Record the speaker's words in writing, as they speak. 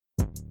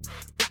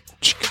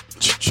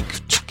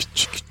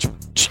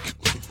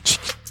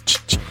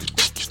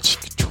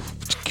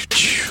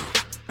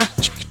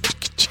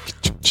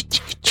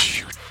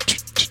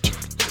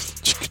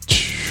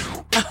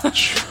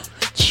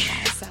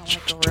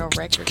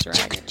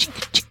That's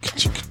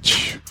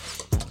right.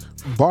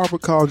 Barber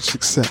College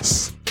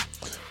Success,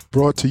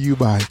 brought to you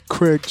by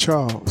Craig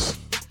Charles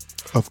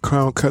of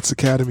Crown Cuts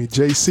Academy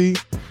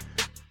JC,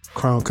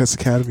 Crown Cuts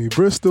Academy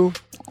Bristol,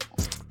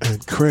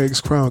 and Craig's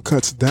Crown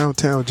Cuts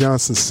downtown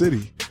Johnson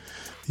City.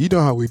 You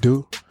know how we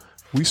do.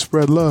 We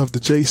spread love the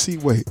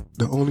JC way.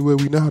 The only way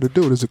we know how to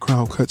do it is the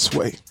Crown Cuts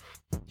way.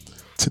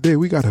 Today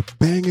we got a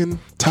banging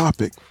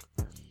topic.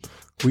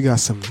 We got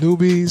some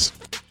newbies,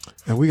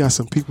 and we got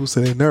some people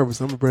say they're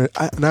nervous.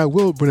 I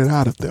will bring it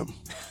out of them.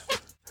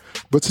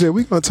 But today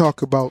we're going to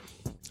talk about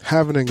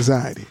having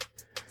anxiety.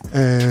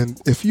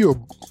 And if you're a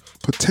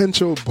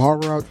potential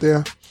barber out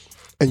there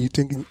and you're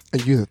thinking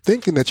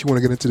that you want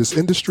to get into this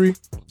industry,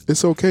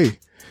 it's okay.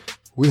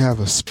 We have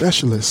a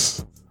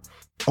specialist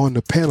on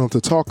the panel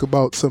to talk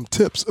about some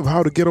tips of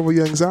how to get over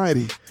your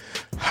anxiety,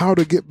 how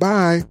to get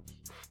by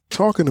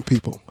talking to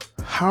people,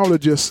 how to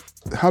just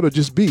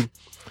be.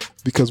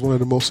 Because one of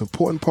the most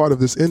important part of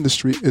this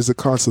industry is the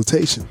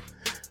consultation,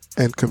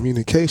 and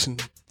communication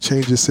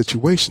changes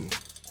situation.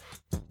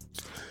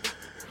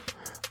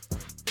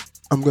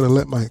 I'm going to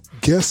let my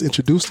guest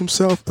introduce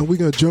himself, and we're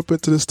going to jump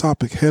into this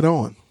topic head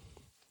on.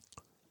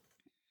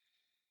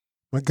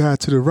 My guy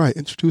to the right,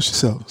 introduce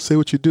yourself. Say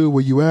what you do,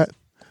 where you at,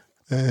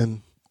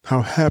 and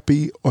how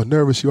happy or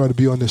nervous you are to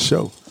be on this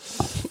show.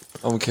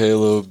 I'm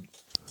Caleb.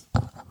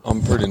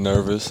 I'm pretty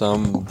nervous.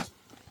 I'm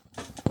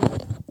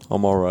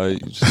all right.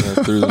 You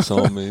just threw this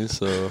on me,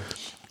 so.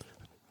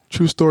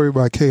 True story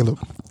about Caleb.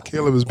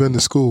 Caleb has been to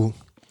school,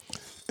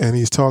 and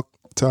he's talked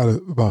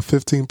to about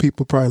 15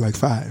 people, probably like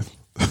 5.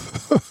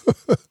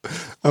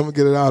 I'm going to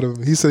get it out of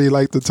him. He said he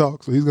liked to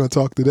talk, so he's going to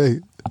talk today.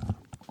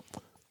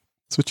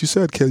 That's what you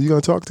said, Caleb. You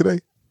going to talk today?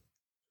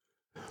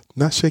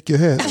 Not shake your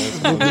head.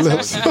 Move your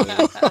lips.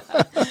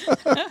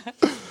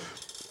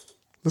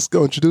 Let's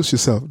go introduce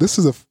yourself.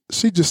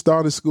 She just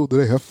started school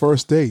today, her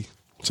first day.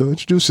 So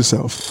introduce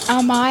yourself.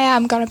 I'm Maya.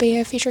 I'm going to be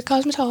a future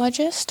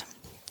cosmetologist.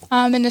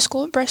 I'm in the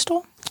school at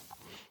Bristol.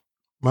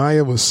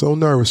 Maya was so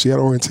nervous. She had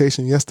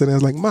orientation yesterday. I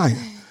was like, Maya,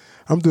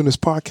 I'm doing this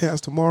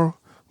podcast tomorrow.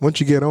 Once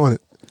you get on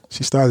it,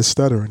 she started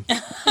stuttering.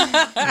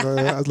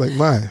 I was like,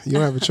 Maya, you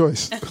don't have a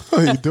choice.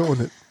 You're doing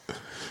it.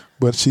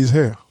 But she's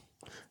here.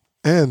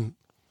 And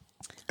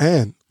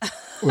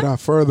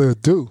without further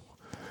ado.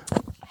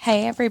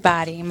 Hey,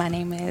 everybody. My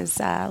name is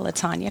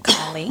Latanya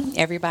Colley.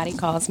 Everybody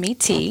calls me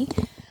T.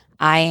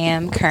 I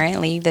am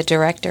currently the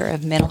Director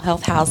of Mental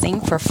Health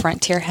Housing for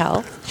Frontier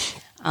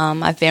Health.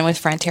 I've been with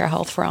Frontier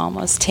Health for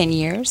almost 10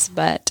 years,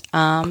 but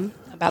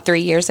about 3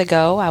 years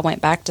ago, I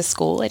went back to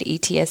school at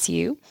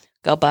ETSU,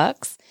 go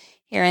Bucks,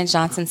 here in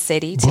Johnson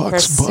City to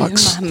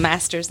pursue my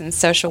master's in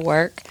social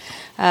work,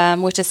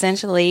 which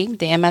essentially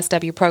the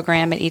MSW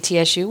program at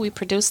ETSU, we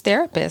produce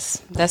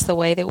therapists. That's the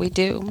way that we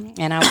do.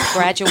 And I will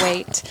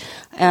graduate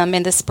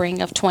in the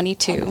spring of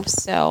 22.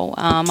 So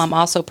I'm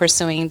also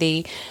pursuing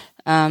the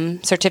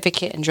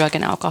certificate in drug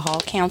and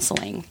alcohol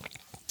counseling,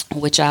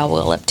 which I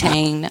will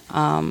obtain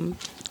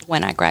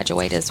when I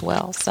graduate as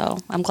well. So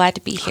I'm glad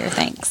to be here.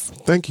 Thanks.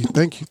 Thank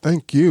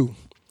you.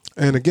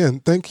 And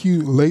again, thank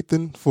you,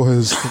 Lathan, for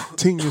his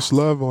continuous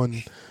love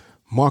on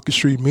Market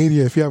Street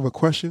Media. If you have a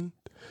question,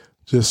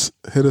 just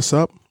hit us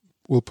up.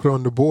 We'll put it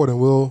on the board,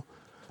 and we'll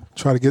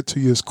try to get to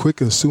you as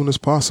soon as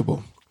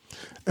possible.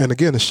 And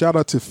again, a shout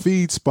out to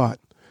FeedSpot.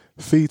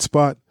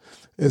 FeedSpot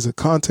is a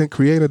content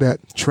creator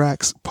that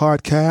tracks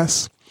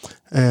podcasts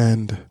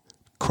and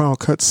Crown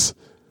Cuts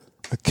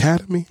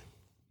Academy,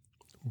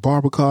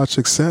 Barber College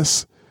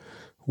Success.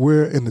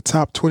 We're in the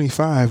top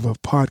 25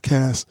 of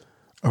podcasts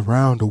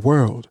around the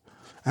world.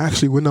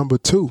 Actually, we're number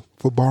 2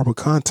 for barber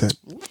content.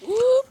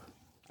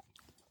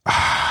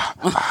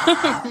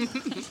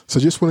 So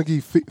just want to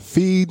give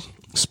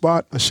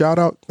FeedSpot a shout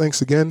out.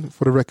 Thanks again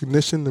for the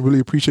recognition. I really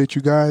appreciate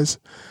you guys.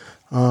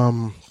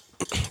 But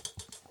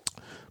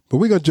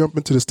we're going to jump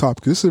into this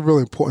topic. This is a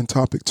really important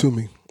topic to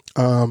me.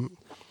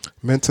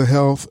 Mental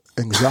health,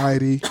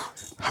 anxiety,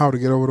 how to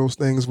get over those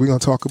things. We're going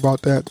to talk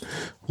about that.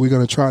 We're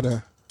going to try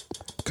to,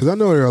 because I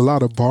know there are a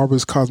lot of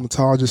barbers,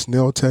 cosmetologists,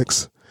 nail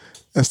techs,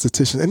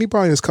 estheticians,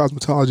 anybody in this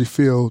cosmetology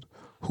field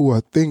who are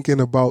thinking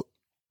about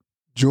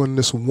joining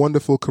this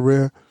wonderful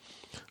career.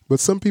 But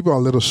some people are a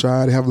little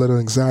shy. They have a little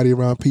anxiety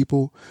around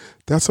people.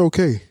 That's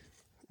okay.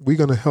 We're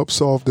going to help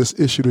solve this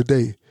issue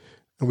today.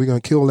 And we're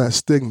going to kill that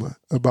stigma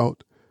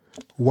about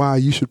why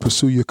you should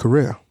pursue your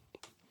career.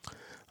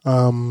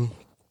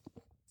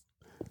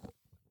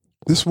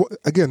 This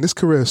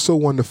career is so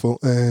wonderful.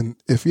 And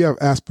if you have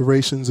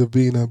aspirations of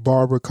being a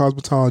barber,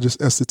 cosmetologist,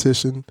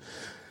 esthetician,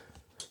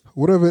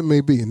 whatever it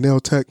may be,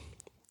 nail tech,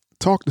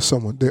 talk to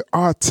someone. There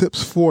are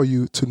tips for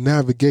you to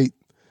navigate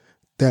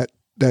that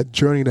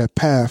journey, that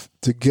path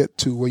to get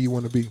to where you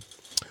want to be.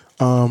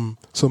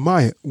 So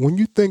Maya, when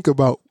you think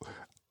about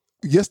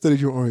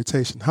yesterday's your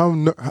orientation,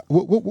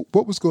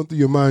 what was going through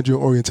your mind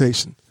during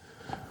orientation?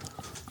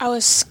 I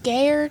was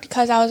scared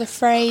because I was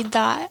afraid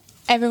that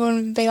everyone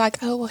would be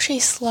like, oh, well,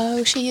 she's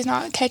slow. She's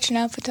not catching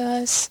up with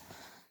us.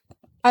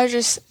 I was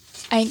just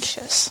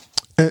anxious.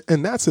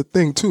 And that's the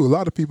thing, too. A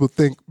lot of people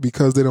think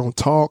because they don't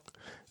talk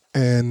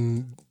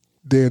and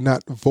they're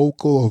not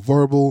vocal or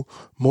verbal,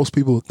 most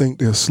people think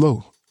they're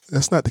slow.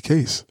 That's not the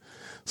case.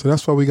 So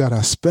that's why we got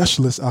our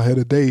specialists out here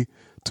today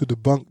to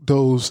debunk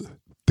those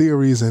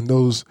theories and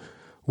those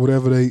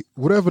whatever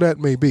that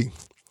may be.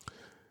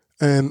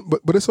 And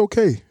but it's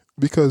okay,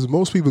 because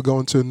most people go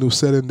into a new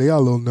setting, they are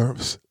a little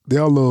nervous. They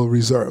are a little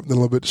reserved and a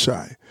little bit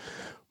shy.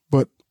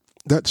 But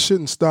that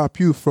shouldn't stop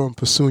you from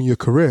pursuing your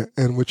career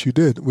and what you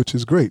did, which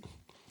is great.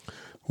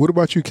 What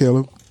about you,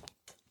 Caleb?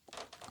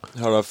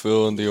 How do I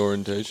feel in the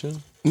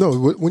orientation? No,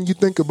 when you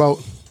think about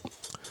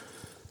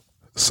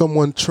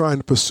someone trying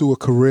to pursue a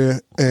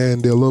career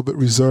and they're a little bit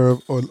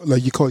reserved, or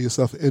like you call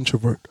yourself an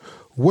introvert,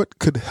 what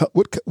could help?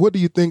 What do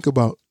you think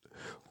about?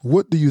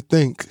 What do you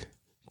think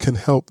can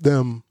help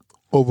them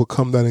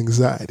overcome that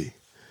anxiety?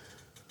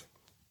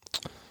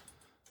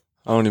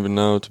 I don't even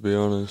know, to be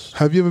honest.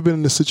 Have you ever been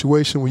in a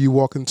situation where you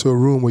walk into a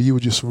room where you were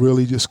just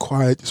really just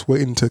quiet, just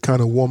waiting to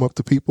kind of warm up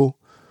to people?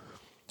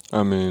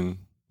 I mean,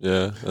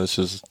 yeah, that's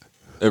just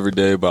every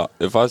day. But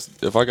if I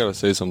gotta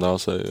say something, I'll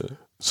say it.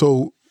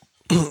 So,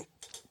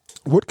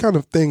 what kind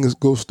of things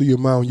goes through your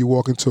mind when you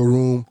walk into a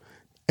room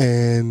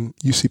and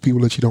you see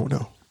people that you don't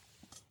know?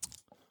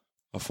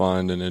 I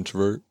find an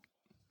introvert.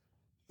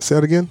 Say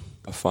that again?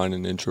 I find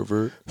an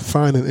introvert.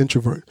 Find an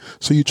introvert.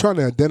 So you're trying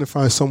to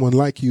identify someone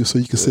like you so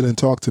you can sit and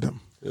talk to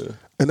them. Yeah.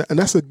 And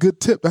that's a good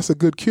tip. That's a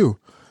good cue.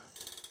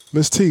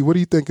 Miss T, what are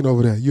you thinking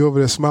over there? You over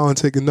there smiling,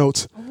 taking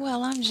notes?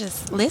 Well, I'm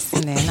just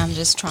listening. I'm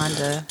just trying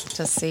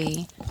to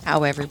see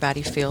how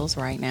everybody feels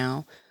right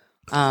now.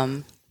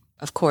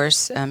 Of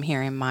course,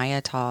 hearing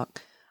Maya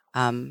talk,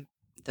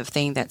 the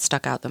thing that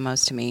stuck out the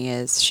most to me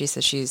is she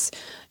said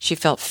she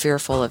felt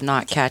fearful of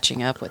not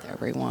catching up with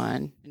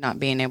everyone, not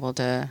being able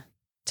to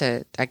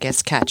I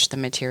guess catch the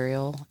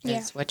material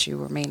is what you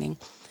were meaning.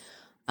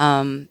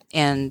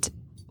 And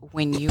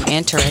when you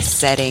enter a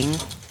setting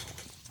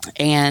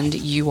and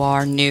you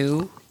are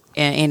new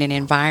in an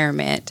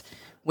environment,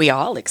 we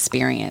all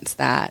experience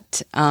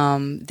that.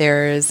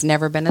 There's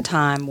never been a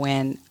time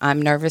when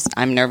I'm nervous.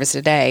 I'm nervous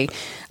today.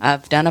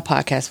 I've done a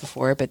podcast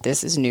before, but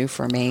this is new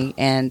for me,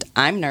 and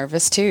I'm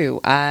nervous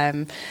too.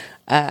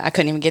 I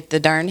couldn't even get the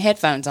darn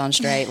headphones on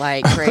straight.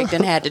 Like, Craig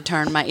done had to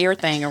turn my ear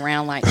thing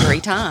around like 3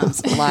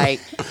 times.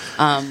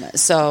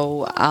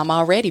 So I'm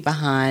already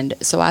behind.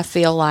 So I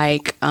feel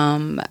like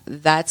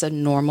that's a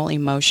normal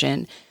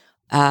emotion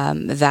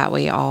that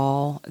we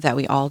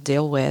all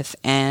deal with,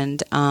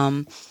 and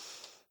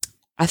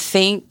I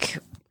think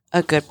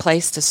a good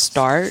place to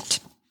start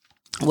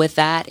with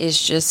that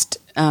is just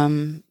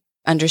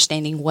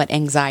understanding what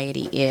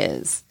anxiety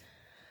is.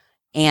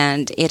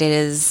 And it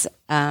is,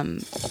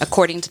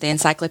 according to the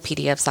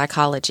Encyclopedia of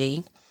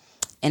Psychology,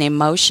 an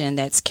emotion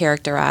that's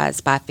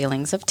characterized by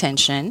feelings of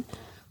tension,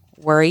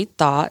 worried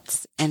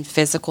thoughts, and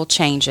physical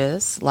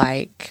changes.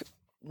 Like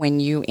when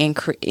you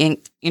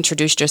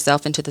introduced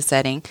yourself into the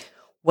setting,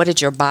 what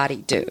did your body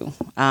do?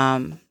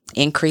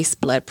 Increased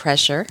blood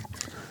pressure.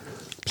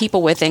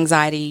 People with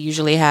anxiety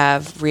usually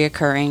have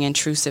reoccurring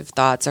intrusive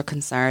thoughts or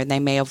concern. They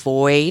may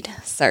avoid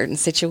certain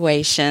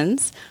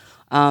situations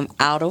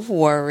out of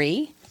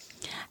worry.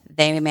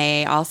 They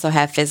may also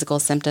have physical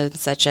symptoms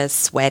such as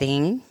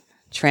sweating,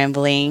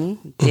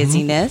 trembling,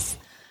 dizziness.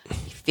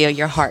 You feel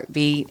your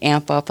heartbeat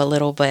amp up a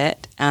little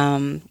bit.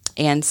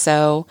 And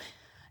so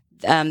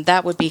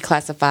that would be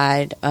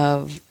classified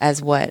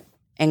as what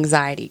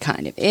anxiety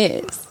kind of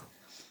is.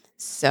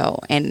 So,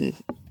 and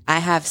I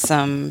have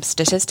some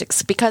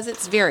statistics because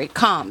it's very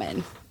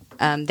common.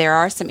 There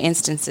are some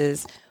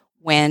instances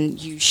when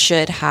you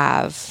should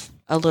have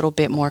a little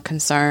bit more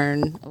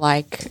concern,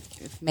 like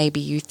if maybe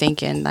you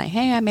thinking like,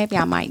 hey, maybe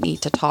I might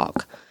need to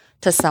talk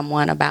to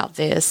someone about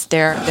this.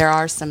 There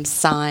are some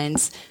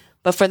signs,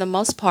 but for the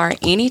most part,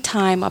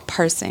 anytime a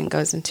person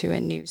goes into a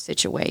new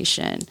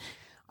situation,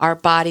 our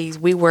bodies,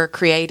 we were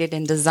created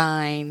and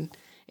designed.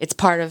 It's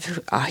part of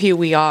who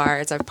we are.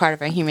 It's a part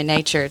of our human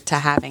nature to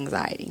have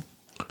anxiety.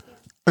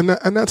 And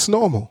that's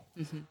normal.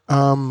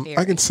 Mm-hmm.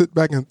 I can sit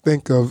back and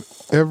think of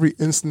every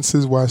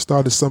instances where I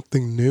started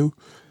something new.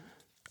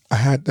 I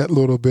had that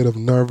little bit of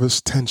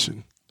nervous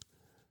tension.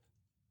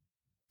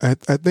 I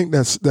think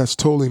that's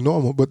totally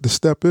normal. But the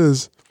step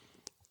is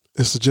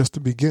just to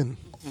begin.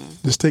 Mm-hmm.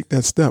 Just take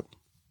that step.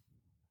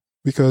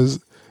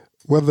 Because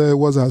whether it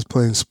was I was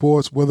playing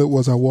sports, whether it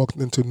was I walked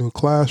into a new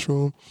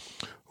classroom,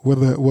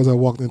 whether it was I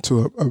walked into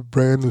a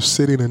brand new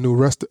city and a new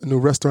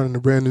restaurant in a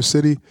brand new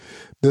city,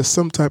 there's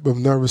some type of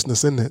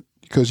nervousness in it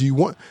because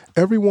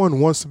everyone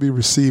wants to be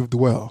received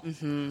well.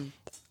 Mm-hmm.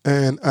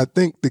 And I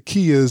think the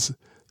key is,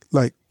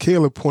 like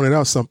Caleb pointed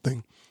out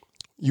something,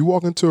 you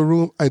walk into a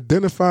room,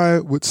 identify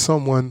with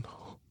someone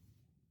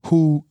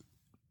who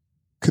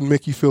can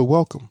make you feel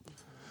welcome.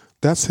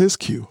 That's his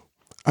cue.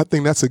 I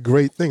think that's a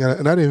great thing.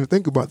 And I didn't even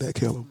think about that,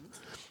 Caleb.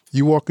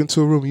 You walk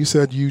into a room, you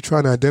said you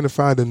trying to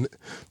identify the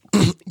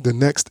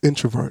next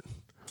introvert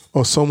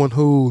or someone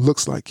who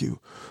looks like you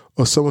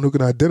or someone who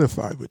can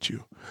identify with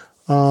you.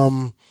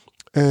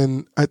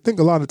 And I think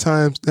a lot of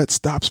times that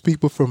stops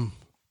people from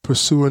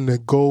pursuing their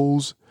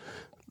goals,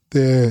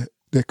 their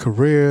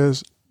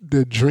careers,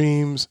 their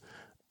dreams,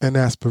 and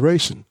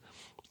aspiration.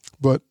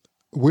 but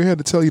we're here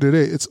to tell you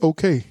today it's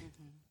okay.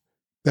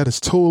 That is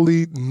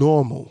totally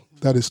normal.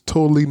 That is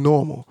totally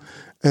normal.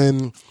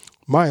 And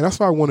Maya, that's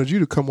why I wanted you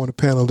to come on the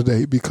panel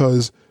today,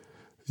 because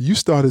you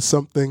started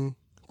something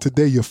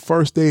today, your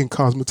first day in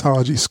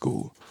cosmetology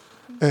school.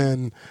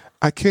 And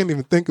I can't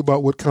even think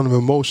about what kind of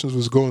emotions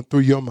was going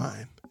through your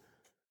mind.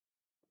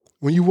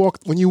 When you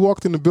walked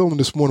in the building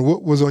this morning,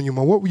 what was on your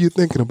mind? What were you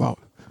thinking about?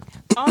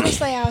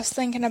 Honestly, I was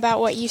thinking about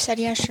what you said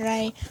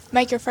yesterday.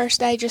 Make your first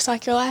day just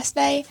like your last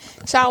day.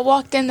 So I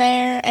walked in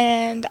there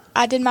and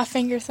I did my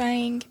finger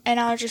thing and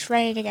I was just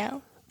ready to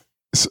go.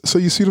 So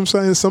you see what I'm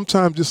saying?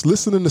 Sometimes just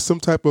listening to some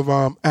type of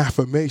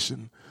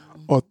affirmation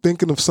or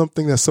thinking of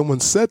something that someone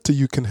said to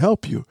you can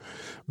help you.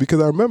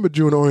 Because I remember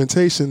during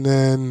orientation,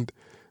 and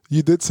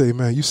you did say,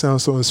 "Man, you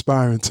sound so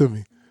inspiring to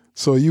me."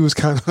 So you was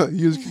kind of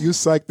you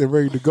psyched and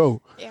ready to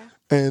go. Yeah.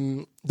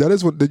 And that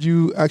is what. Did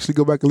you actually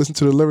go back and listen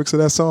to the lyrics of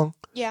that song?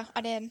 Yeah,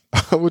 I did.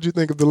 What'd you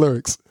think of the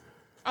lyrics?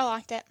 I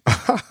liked it.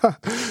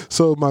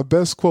 So my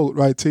best quote,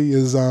 right, T,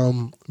 is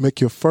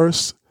make your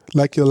first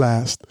like your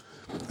last,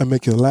 and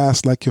make your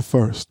last like your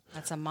first.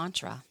 That's a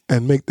mantra.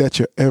 And make that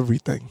your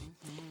everything.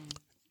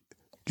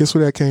 Guess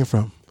where that came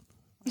from?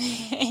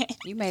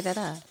 You made that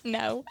up.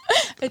 No,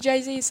 a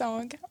Jay-Z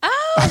song.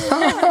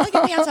 Oh, look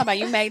at me. I'm talking about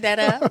you made that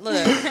up.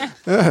 Look.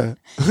 Yeah.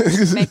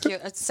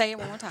 Say it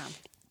one more time.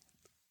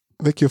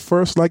 Make your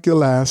first like your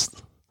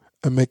last,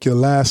 and make your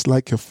last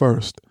like your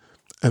first,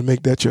 and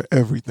make that your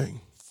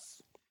everything.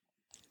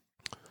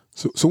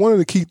 So one of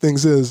the key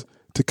things is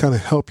to kind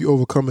of help you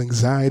overcome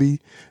anxiety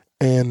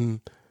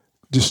and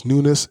just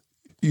newness.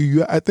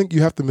 I think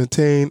you have to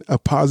maintain a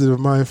positive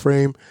mind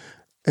frame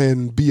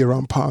and be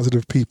around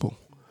positive people,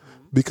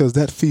 because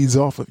that feeds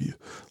off of you.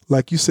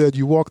 Like you said,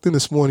 you walked in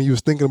this morning, you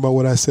was thinking about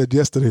what I said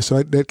yesterday,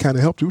 so that kind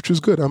of helped you, which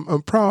was good.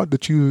 I'm proud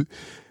that you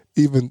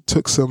even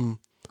took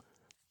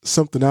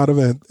something out of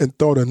it and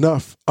thought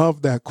enough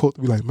of that quote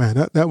to be like,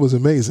 man, that was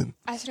amazing.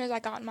 As soon as I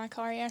got in my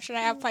car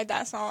yesterday, I played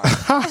that song.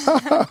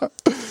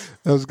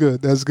 That's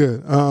good. That's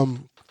good.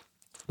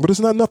 But it's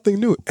not nothing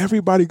new.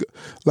 Everybody,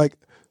 like,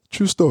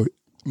 true story.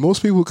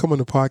 Most people who come on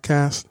the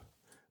podcast,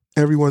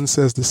 everyone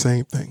says the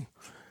same thing.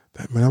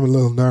 That, man, I'm a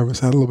little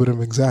nervous. I had a little bit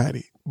of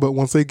anxiety. But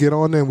once they get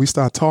on there and we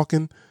start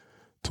talking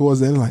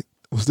towards the end, like,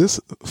 was this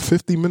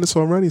 50 minutes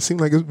already? It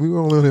seemed like we were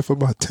only on here for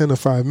about 10 or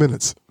 5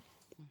 minutes.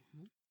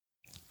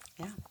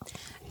 Yeah.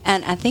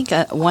 And I think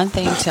one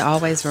thing to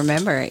always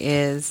remember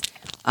is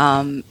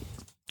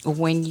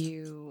when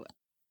you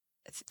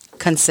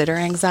consider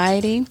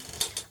anxiety,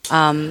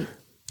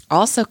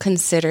 also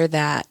consider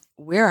that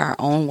we're our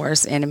own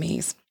worst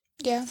enemies.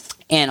 Yeah.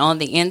 And on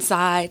the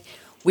inside,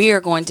 we are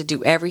going to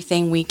do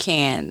everything we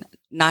can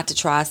not to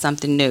try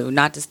something new,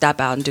 not to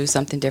step out and do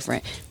something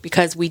different,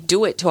 because we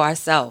do it to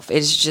ourselves.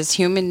 It's just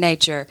human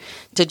nature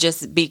to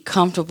just be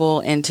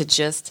comfortable and to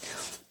just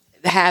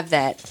have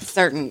that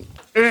certain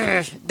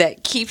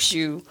that keeps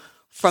you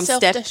from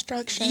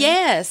self-destruction.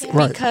 Yes, Yeah.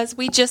 Right. because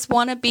we just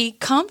want to be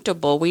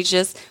comfortable. We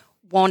just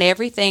want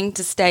everything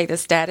to stay the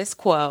status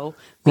quo,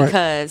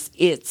 because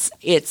it's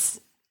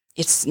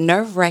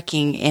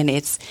nerve-wracking, and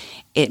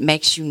it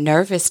makes you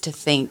nervous to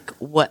think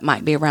what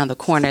might be around the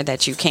corner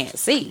that you can't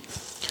see.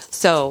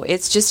 So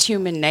it's just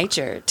human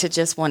nature to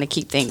just want to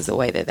keep things the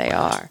way that they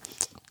are.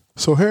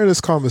 So hearing this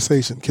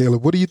conversation,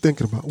 Caleb, what are you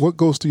thinking about? What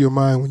goes through your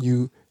mind when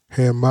you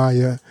hear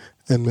Maya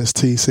and Miss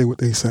T say what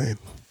they saying?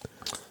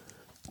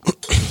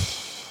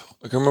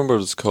 I can remember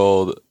what it's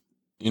called.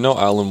 You know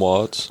Alan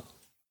Watts?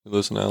 You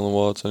listen to Alan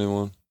Watts,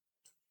 anyone?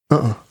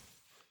 Uh-uh.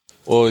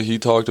 Well, he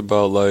talked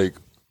about, like,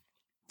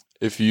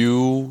 if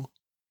you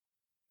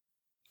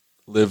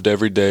lived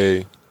every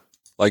day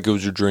like it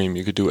was your dream,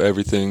 you could do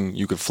everything,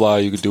 you could fly,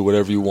 you could do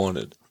whatever you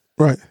wanted.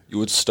 Right. You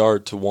would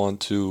start to want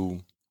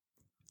to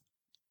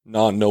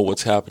not know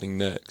what's happening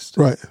next.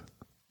 Right.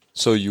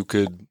 So you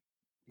could,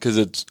 because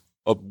it's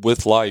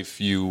with life,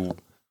 the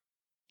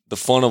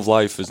fun of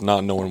life is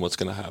not knowing what's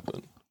going to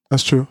happen.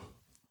 That's true.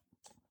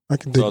 I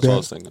can dig So that's that. what I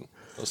was thinking.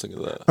 I was thinking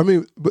of that. I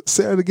mean, but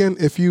say it again.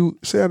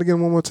 Say it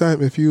again one more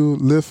time. If you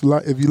live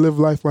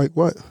life like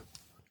what?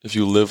 If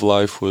you live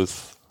life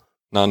with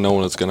not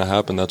knowing what's going to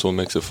happen, that's what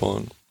makes it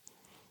fun.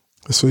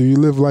 So you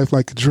live life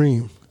like a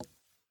dream.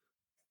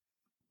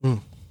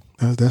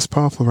 That's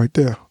powerful right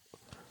there.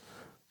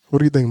 What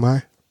do you think,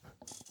 Mai?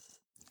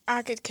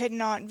 I could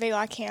not be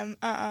like him.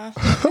 No.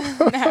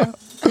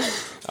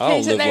 I don't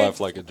Isn't live there- life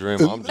like a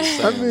dream. I'm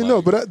just saying. I mean,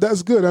 no, but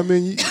that's good. I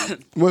mean,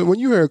 when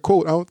you hear a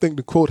quote, I don't think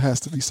the quote has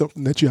to be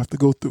something that you have to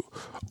go through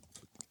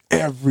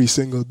every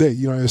single day.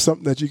 You know, it's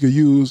something that you could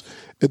use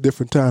at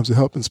different times to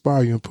help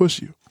inspire you and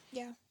push you.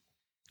 Yeah.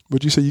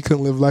 But you say you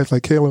couldn't live life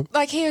like Caleb?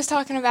 Like he was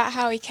talking about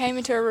how he came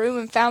into a room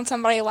and found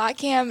somebody like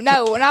him.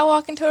 No, when I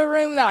walk into a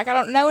room that like I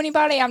don't know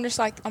anybody, I'm just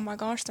like, oh my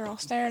gosh, they're all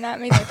staring at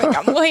me. They think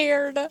I'm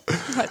weird.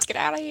 Let's get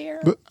out of here.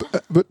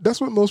 But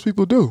that's what most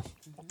people do.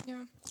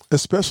 Yeah.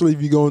 Especially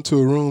if you go into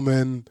a room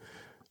and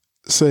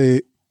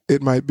say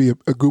it might be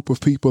a group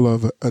of people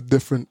of a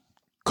different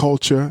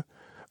culture,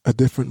 a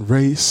different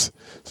race.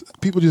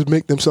 People just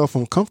make themselves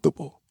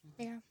uncomfortable.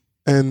 Yeah.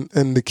 And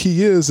the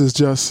key is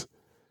just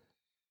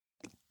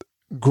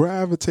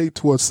gravitate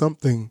towards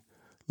something,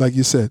 like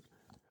you said,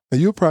 and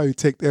you'll probably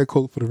take their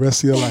coat for the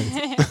rest of your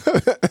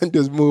life and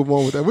just move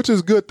on with that, which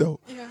is good though.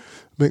 Yeah.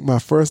 Make my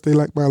first day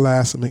like my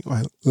last, and make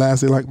my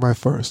last day like my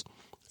first,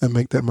 and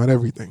make that my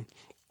everything.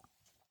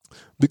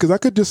 Because I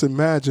could just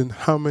imagine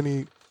how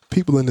many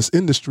people in this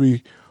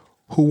industry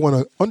who want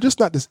to, or just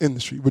not this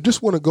industry, but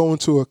just want to go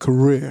into a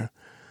career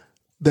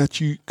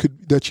that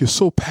you're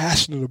so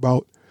passionate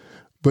about,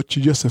 but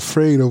you're just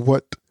afraid of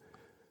what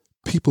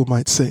people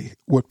might say,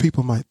 what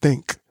people might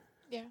think.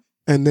 Yeah.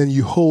 And then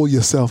you hold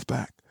yourself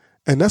back.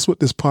 And that's what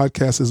this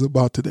podcast is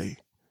about today.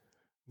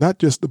 Not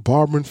just the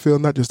barbering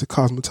field, not just the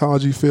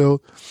cosmetology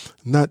field,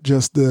 not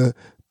just the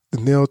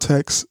nail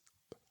techs,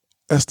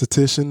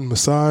 esthetician,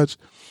 massage,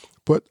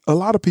 but a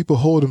lot of people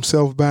hold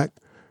themselves back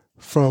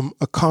from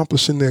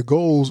accomplishing their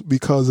goals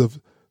because of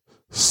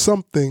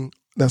something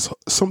that's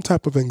some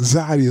type of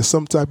anxiety or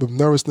some type of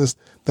nervousness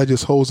that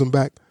just holds them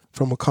back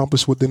from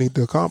accomplish what they need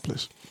to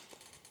accomplish.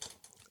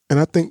 And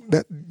I think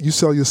that you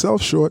sell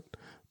yourself short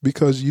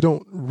because you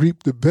don't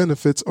reap the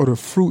benefits or the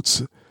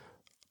fruits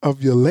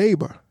of your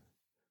labor.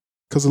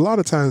 Because a lot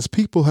of times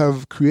people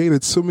have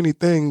created so many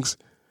things,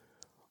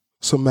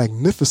 some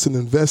magnificent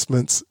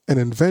investments and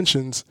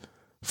inventions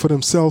for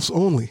themselves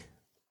only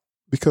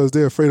because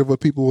they're afraid of what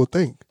people will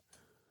think.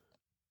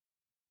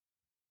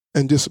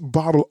 And just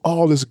bottle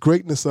all this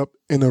greatness up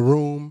in a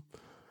room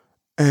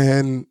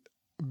and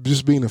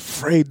just being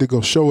afraid to go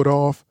show it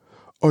off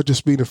or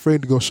just being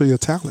afraid to go show your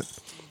talent.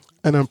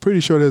 And I'm pretty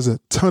sure there's a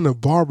ton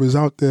of barbers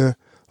out there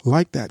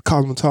like that,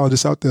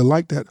 cosmetologists out there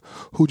like that,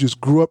 who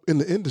just grew up in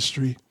the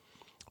industry,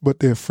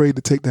 but they're afraid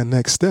to take that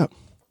next step.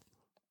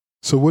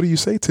 So what do you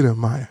say to them,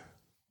 Maya?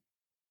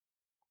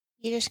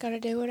 You just got to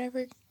do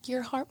whatever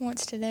your heart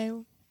wants to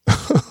do.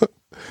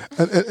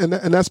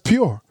 and that's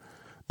pure.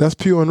 That's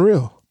pure and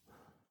real.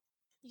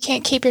 You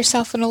can't keep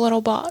yourself in a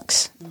little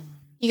box.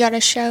 You got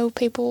to show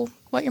people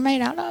what you're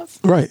made out of.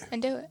 Right.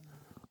 And do it.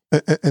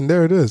 And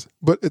there it is.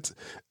 But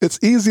it's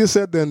easier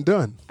said than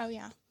done. Oh,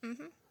 yeah.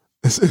 Mm-hmm.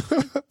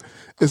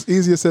 It's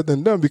easier said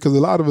than done because a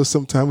lot of us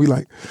sometimes we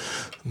like,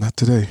 not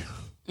today.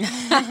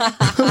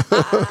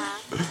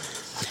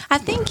 I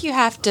think you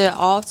have to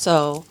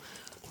also,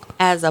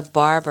 as a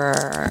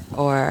barber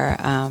or,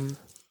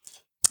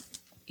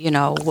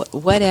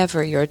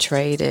 whatever your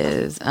trade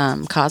is,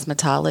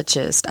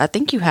 cosmetologist, I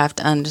think you have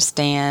to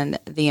understand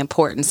the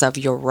importance of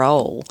your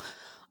role.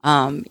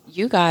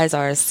 You guys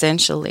are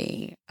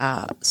essentially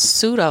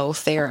pseudo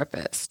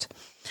therapists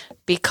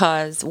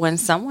because when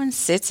someone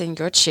sits in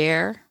your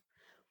chair,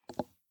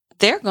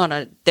 they're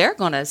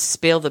gonna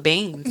spill the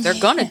beans. They're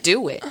gonna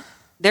do it.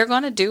 They're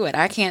gonna do it.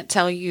 I can't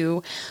tell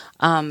you.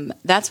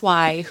 That's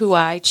why who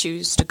I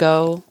choose to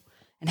go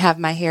and have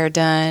my hair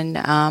done.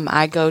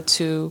 I go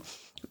to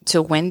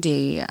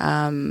Wendy,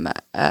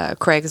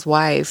 Craig's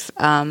wife,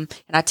 and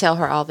I tell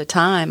her all the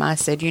time, I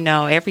said,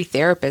 every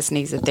therapist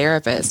needs a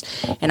therapist.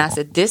 And I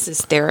said, this is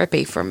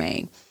therapy for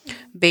me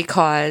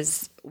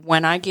because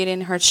when I get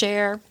in her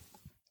chair,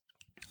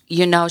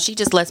 she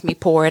just lets me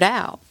pour it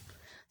out.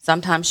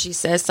 Sometimes she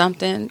says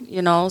something,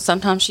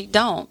 sometimes she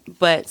don't,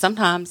 but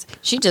sometimes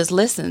she just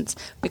listens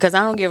because I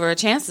don't give her a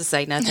chance to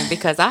say nothing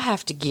because I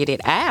have to get it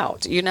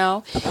out,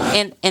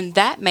 and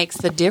that makes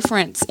the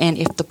difference in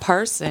if the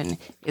person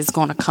is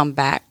going to come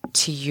back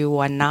to you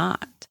or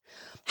not.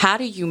 How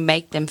do you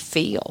make them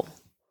feel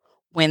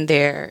when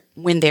they're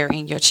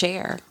in your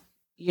chair?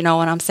 You know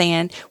what I'm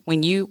saying?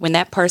 When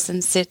that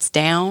person sits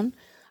down,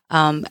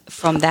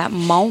 from that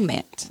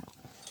moment,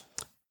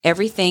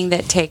 everything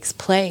that takes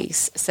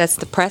place sets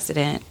the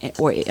precedent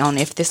on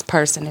if this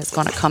person is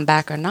going to come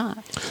back or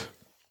not.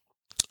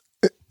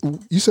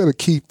 You said a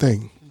key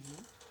thing.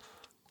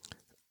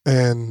 Mm-hmm.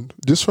 And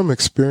just from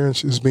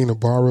experience as being a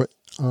barber,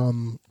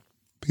 being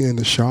in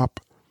the shop,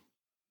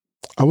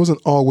 I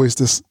wasn't always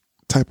this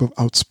type of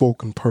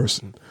outspoken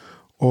person.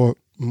 Or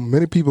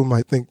many people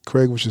might think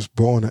Craig was just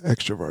born an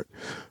extrovert.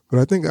 But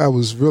I think I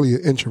was really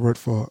an introvert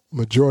for a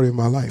majority of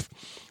my life.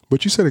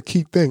 But you said a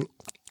key thing.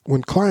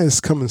 When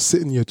clients come and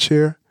sit in your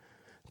chair,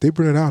 they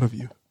bring it out of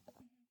you.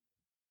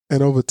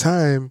 And over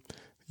time,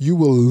 you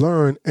will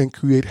learn and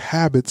create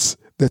habits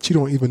that you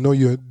don't even know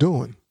you're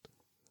doing.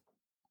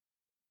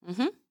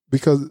 Mm-hmm.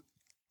 Because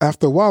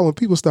after a while, when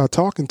people start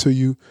talking to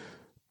you,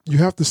 you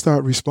have to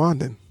start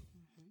responding.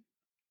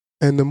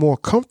 Mm-hmm. And the more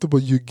comfortable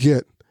you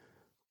get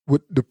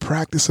with the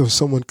practice of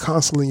someone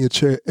constantly in your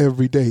chair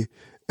every day,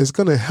 it's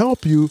going to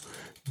help you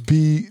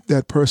be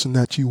that person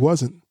that you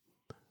wasn't.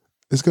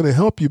 It's going to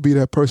help you be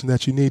that person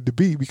that you need to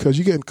be because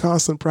you get in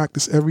constant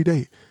practice every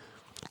day.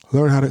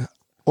 Learn how to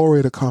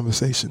orate a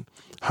conversation,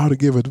 how to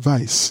give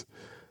advice,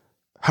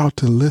 how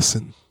to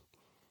listen.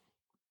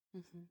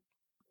 Mm-hmm.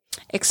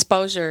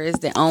 Exposure is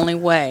the only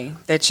way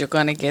that you're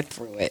going to get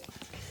through it.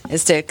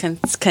 Is to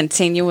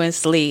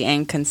continuously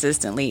and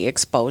consistently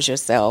expose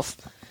yourself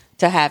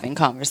to having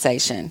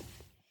conversation.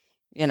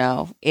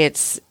 And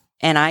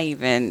I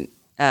even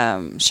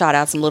shout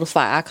out some little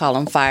I call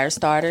them fire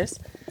starters.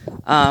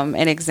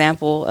 An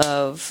example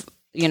of,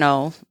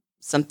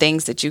 some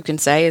things that you can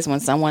say is when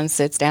someone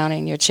sits down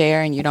in your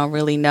chair and you don't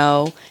really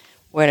know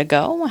where to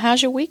go. Well,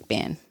 how's your week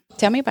been?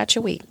 Tell me about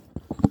your week.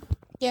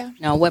 Yeah.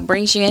 You know, what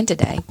brings you in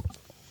today?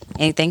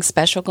 Anything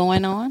special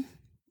going on?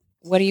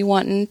 What are you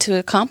wanting to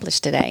accomplish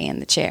today in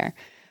the chair?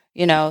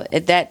 You know,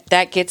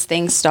 that gets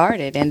things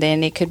started. And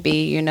then it could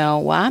be, you know,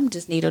 well, I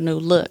just need a new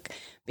look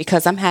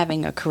because I'm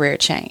having a career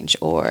change,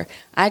 or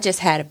I just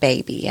had a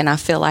baby and I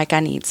feel like I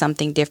need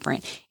something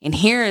different. And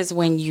here is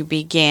when you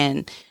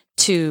begin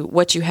to,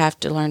 what you have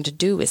to learn to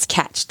do is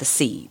catch the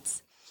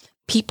seeds.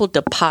 People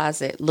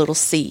deposit little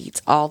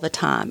seeds all the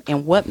time.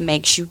 And what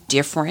makes you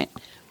different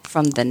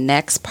from the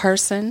next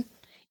person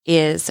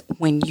is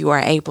when you are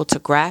able to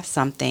grasp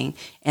something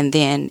and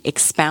then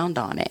expound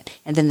on it.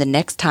 And then the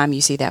next time you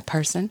see that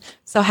person,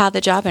 so how'd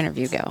the job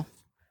interview go?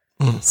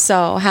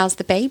 So how's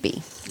the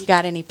baby? You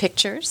got any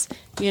pictures?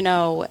 You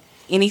know,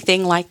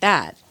 anything like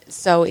that.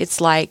 So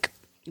it's like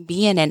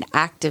being an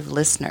active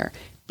listener,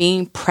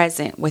 being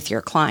present with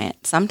your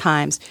client.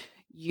 Sometimes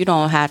you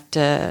don't have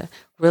to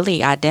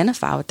really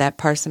identify with that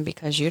person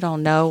because you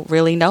don't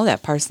really know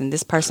that person.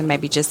 This person may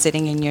be just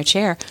sitting in your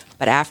chair,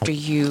 but after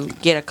you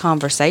get a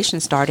conversation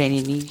started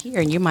and you hear,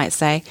 and you might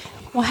say,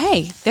 well,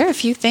 hey, there are a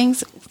few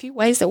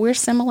ways that we're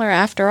similar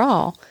after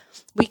all.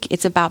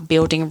 It's about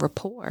building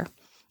rapport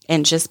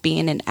and just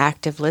being an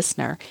active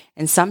listener.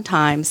 And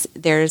sometimes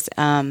there's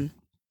an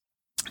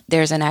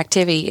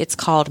activity, it's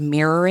called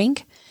mirroring.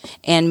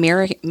 And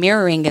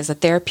mirroring is a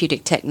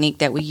therapeutic technique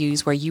that we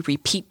use where you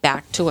repeat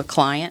back to a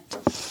client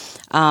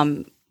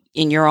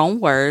in your own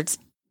words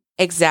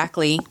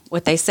exactly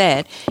what they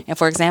said. And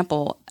for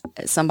example,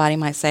 somebody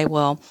might say,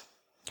 well,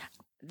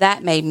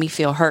 that made me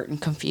feel hurt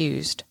and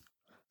confused.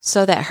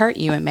 So that hurt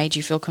you and made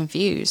you feel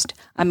confused.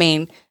 I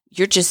mean,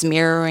 you're just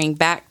mirroring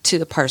back to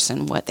the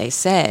person what they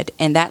said,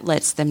 and that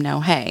lets them know,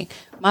 hey,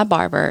 my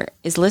barber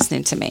is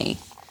listening to me.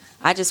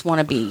 I just want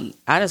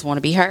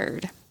to be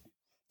heard.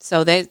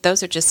 So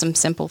those are just some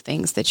simple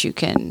things that you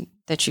can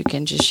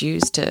just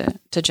use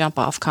to jump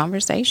off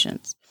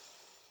conversations.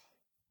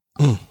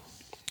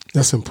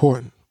 That's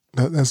important.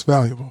 That's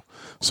valuable.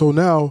 So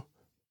now,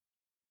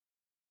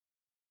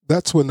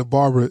 that's when the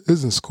barber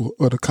is in school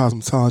or the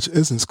cosmetologist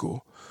is in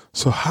school.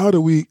 So how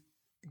do we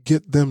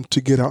get them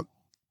to get out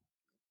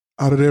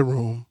of their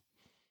room,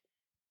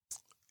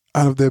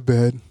 out of their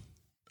bed,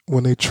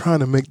 when they're trying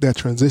to make that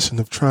transition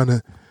of trying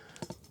to,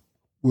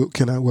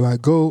 will I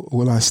go or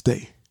will I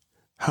stay?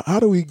 How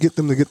do we get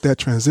them to get that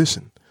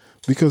transition?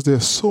 Because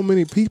there's so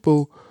many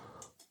people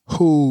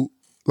who,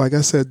 like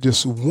I said,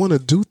 just want to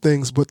do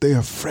things, but they're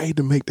afraid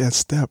to make that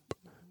step.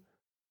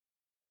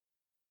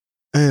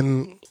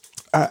 And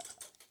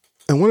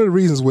one of the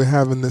reasons we're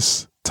having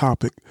this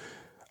topic,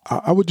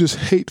 I would just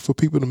hate for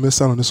people to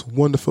miss out on this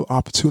wonderful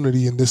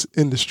opportunity in this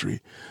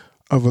industry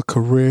of a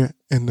career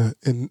in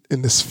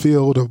this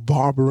field of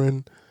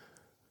barbering,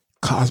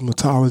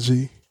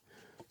 cosmetology,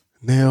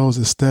 nails,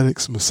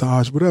 aesthetics,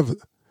 massage, whatever.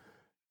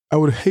 I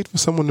would hate for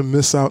someone to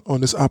miss out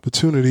on this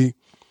opportunity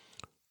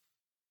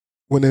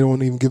when they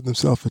don't even give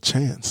themselves a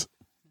chance.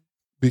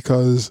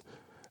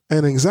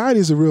 And anxiety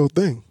is a real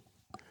thing.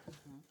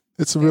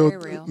 It's a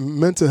real.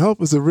 Mental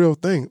health is a real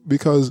thing,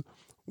 because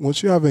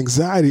once you have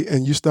anxiety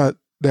and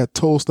that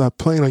toll start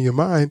playing on your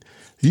mind,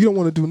 you don't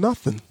want to do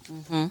nothing.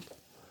 Mm-hmm.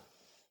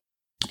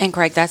 And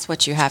Craig, that's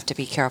what you have to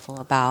be careful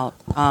about,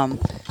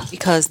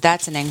 because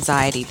that's an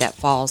anxiety that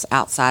falls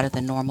outside of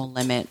the normal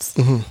limits.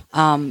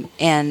 Mm-hmm.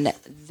 And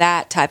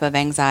that type of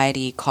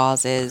anxiety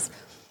causes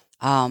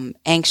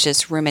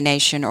anxious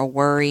rumination or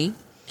worry,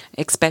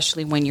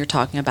 especially when you're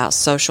talking about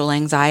social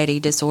anxiety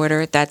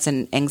disorder. That's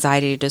an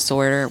anxiety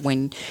disorder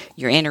when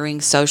you're entering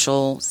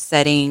social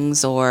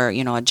settings or,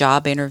 a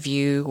job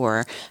interview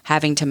or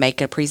having to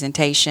make a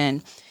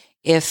presentation.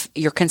 If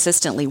you're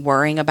consistently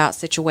worrying about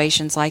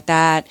situations like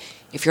that,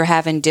 if you're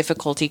having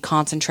difficulty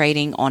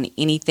concentrating on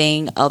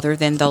anything other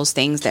than those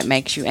things that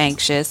makes you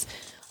anxious,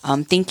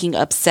 thinking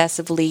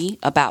obsessively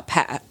about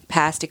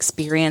past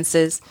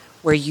experiences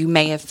where you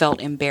may have felt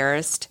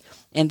embarrassed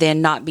and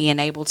then not being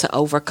able to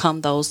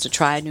overcome those to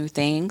try new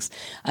things,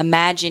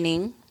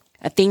 imagining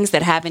things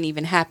that haven't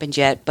even happened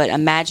yet, but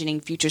imagining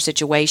future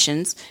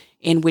situations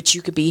in which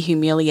you could be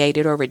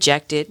humiliated or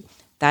rejected,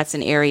 that's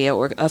an area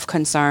of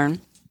concern.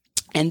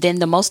 And then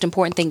the most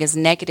important thing is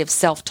negative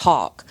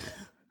self-talk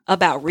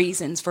about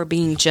reasons for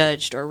being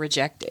judged or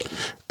rejected.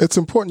 It's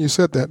important you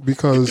said that,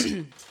 because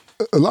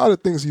a lot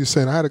of things you're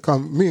saying, I had a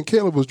comment. Me and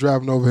Caleb was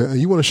driving over here, and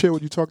you want to share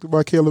what you talked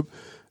about, Caleb?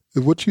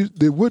 What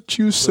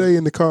you say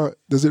in the car,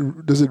 does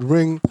it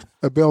ring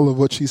a bell of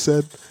what she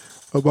said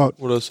about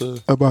what I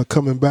said about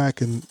coming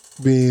back and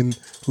being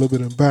a little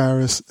bit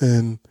embarrassed?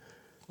 And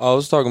I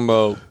was talking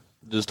about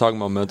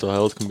mental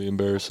health can be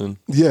embarrassing.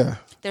 Yeah.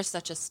 There's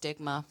such a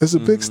stigma. There's a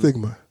big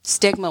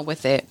stigma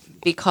with it,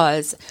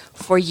 because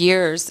for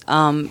years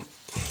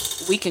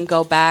we can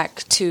go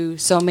back to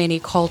so many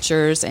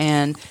cultures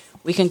and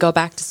we can go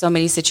back to so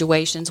many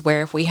situations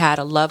where if we had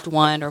a loved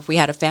one or if we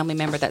had a family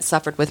member that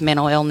suffered with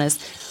mental illness,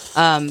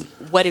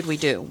 what did we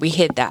do? We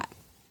hid that.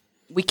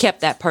 we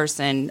kept that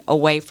person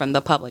away from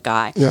the public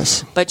eye.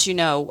 Yes. But,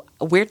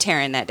 we're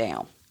tearing that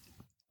down.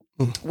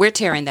 We're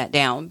tearing that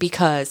down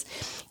because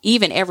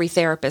even every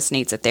therapist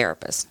needs a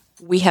therapist.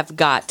 We have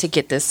got to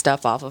get this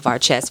stuff off of our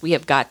chest. We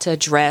have got to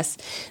address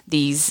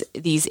these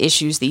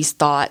issues, these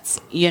thoughts,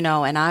 and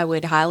I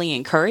would highly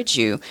encourage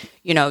you,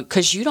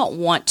 because you don't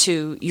want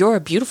to, you're a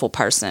beautiful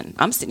person.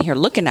 I'm sitting here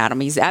looking at him.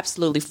 He's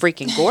absolutely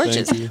freaking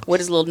gorgeous with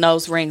his little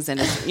nose rings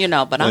and his,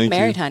 but I'm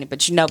married, honey,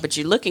 but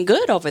you're looking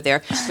good over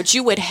there. But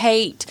you would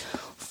hate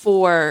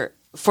for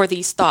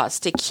these thoughts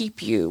to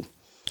keep you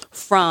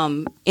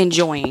from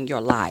enjoying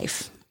your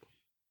life.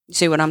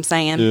 See what I'm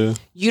saying? Yeah.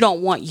 You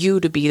don't want you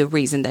to be the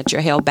reason that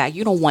you're held back.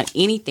 You don't want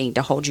anything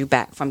to hold you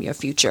back from your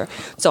future.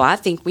 So I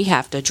think we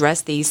have to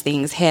address these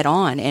things head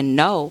on and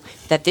know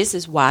that this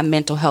is why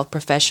mental health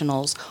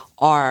professionals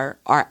are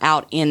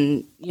out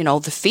in,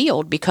 the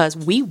field, because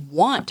we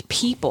want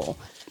people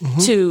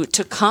to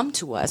come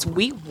to us.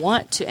 We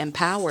want to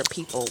empower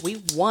people.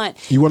 You want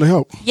to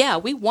help. Yeah,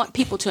 we want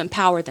people to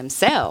empower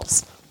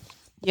themselves.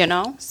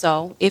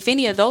 So if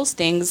any of those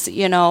things,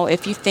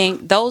 if you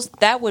think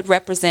that would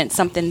represent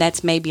something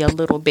that's maybe a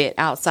little bit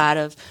outside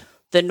of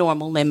the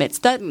normal limits,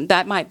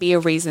 that might be a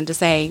reason to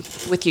say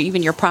with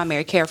even your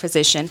primary care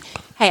physician,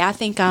 hey, I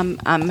think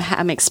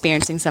I'm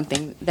experiencing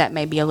something that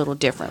may be a little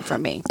different for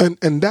me.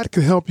 And that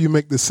could help you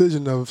make the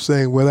decision of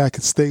saying whether I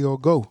could stay or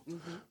go,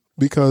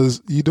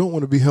 because you don't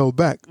want to be held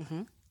back.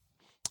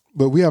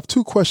 But we have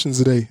 2 questions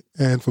today,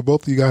 and for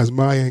both of you guys,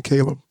 Maya and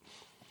Caleb,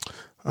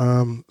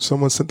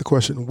 someone sent the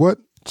question: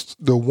 what's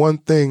the one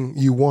thing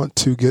you want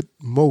to get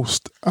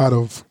most out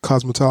of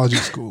cosmetology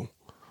school?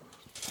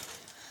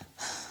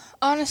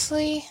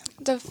 Honestly,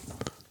 the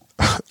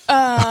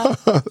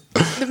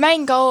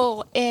main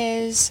goal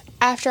is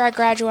after I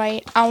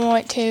graduate, I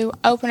want to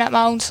open up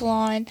my own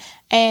salon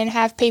and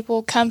have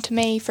people come to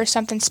me for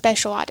something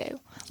special I do,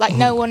 like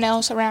no one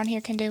else around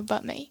here can do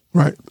but me.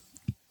 Right.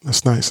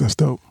 That's nice. That's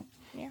dope.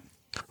 Yeah.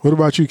 What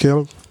about you,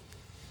 Caleb?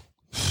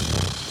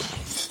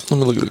 Let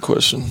me look at the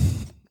question.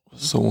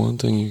 What's the one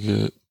thing you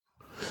get?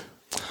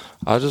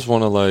 I just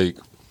want to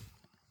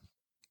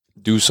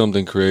do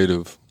something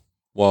creative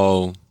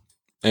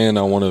and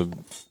I want to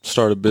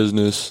start a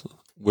business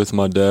with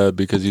my dad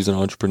because he's an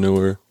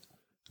entrepreneur.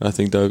 I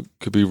think that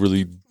could be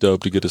really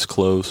dope to get us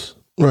close.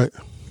 Right.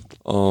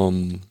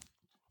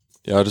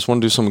 Yeah, I just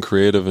want to do something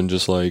creative and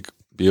just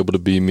be able to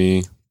be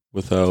me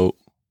without,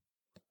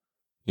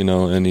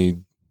 any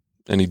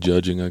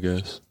judging, I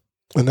guess.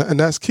 And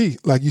that's key.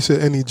 Like you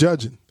said, any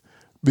judging.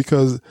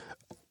 Because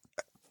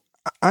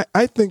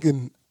I think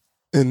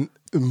in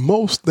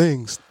most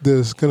things,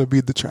 there's going to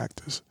be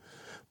detractors.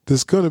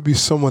 There's going to be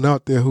someone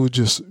out there who's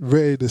just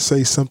ready to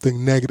say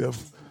something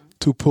negative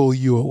to pull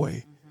you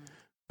away.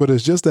 But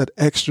it's just that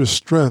extra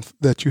strength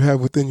that you have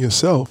within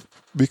yourself,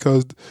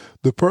 because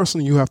the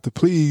person you have to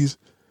please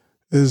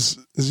is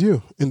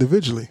you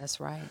individually. That's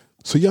right.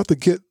 So you have to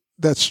get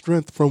that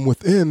strength from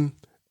within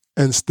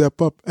and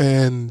step up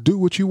and do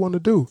what you want to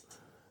do.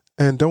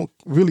 And don't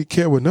really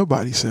care what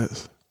nobody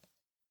says.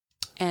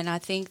 And I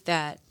think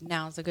that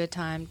now is a good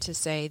time to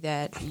say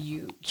that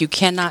you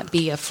cannot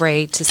be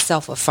afraid to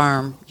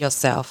self-affirm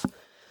yourself.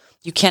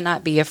 You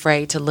cannot be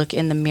afraid to look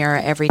in the mirror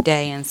every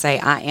day and say,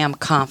 I am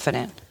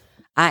confident.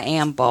 I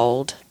am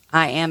bold.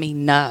 I am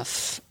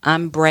enough.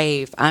 I'm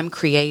brave. I'm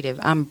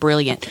creative. I'm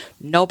brilliant.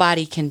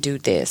 Nobody can do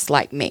this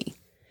like me.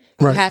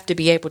 Right. You have to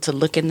be able to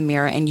look in the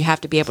mirror and you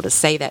have to be able to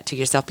say that to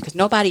yourself, because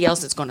nobody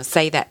else is going to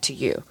say that to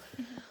you.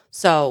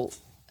 So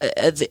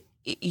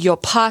your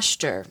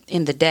posture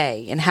in the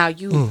day and how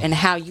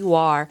you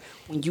are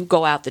when you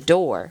go out the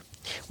door,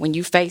 when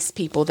you face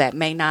people that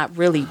may not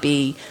really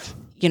be,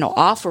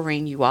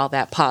 offering you all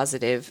that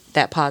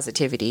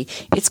positivity,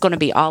 it's going to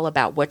be all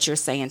about what you're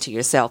saying to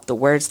yourself, the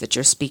words that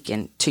you're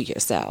speaking to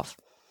yourself.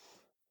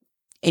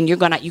 And you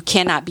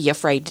cannot be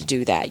afraid to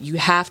do that. You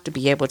have to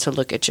be able to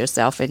look at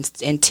yourself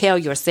and tell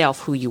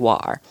yourself who you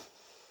are.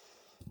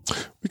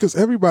 Because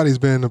everybody's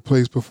been in a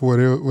place before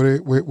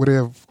where they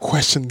have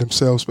questioned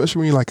themselves, especially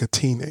when you're like a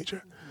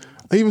teenager.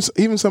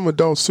 Even some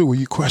adults too, where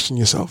you question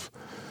yourself.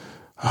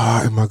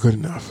 Am I good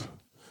enough?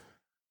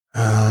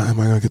 Am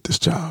I going to get this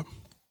job?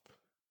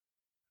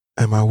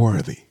 Am I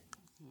worthy?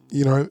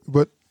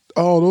 But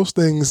all those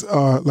things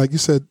are, like you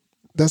said,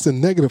 that's the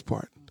negative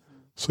part.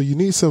 So you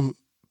need some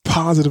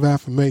positive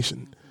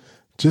affirmation.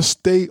 Just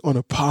stay on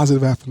a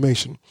positive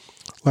affirmation.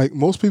 Like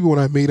most people, when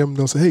I meet them,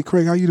 they'll say, hey,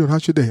 Craig, how you doing?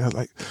 How's your day? I was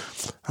like,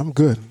 I'm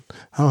good.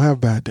 I don't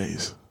have bad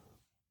days.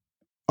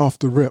 Off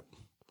the rip.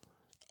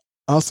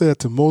 I'll say that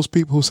to most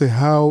people who say,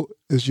 how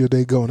is your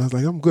day going? I was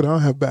like, I'm good. I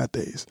don't have bad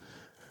days.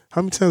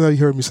 How many times have you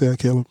heard me say that,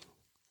 Caleb?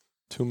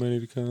 Too many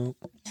to count.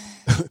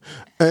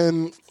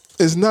 And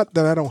it's not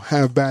that I don't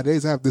have bad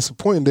days. I have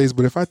disappointing days.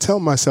 But if I tell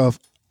myself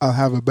I'll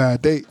have a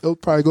bad day, it'll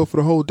probably go for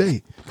the whole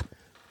day.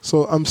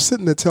 So I'm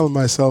sitting there telling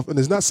myself, and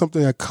it's not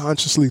something I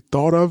consciously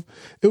thought of.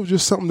 It was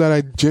just something that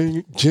I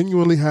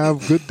genuinely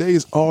have good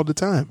days all the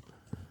time.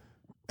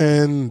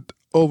 And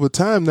over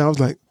time now, I was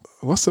like,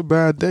 what's a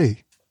bad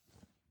day?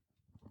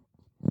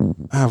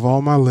 I have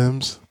all my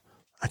limbs.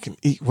 I can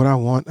eat what I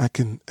want. I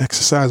can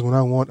exercise when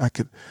I want. I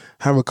could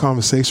have a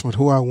conversation with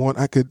who I want.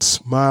 I could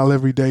smile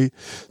every day.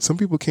 Some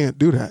people can't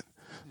do that.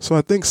 So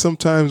I think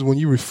sometimes when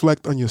you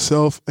reflect on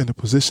yourself and the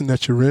position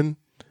that you're in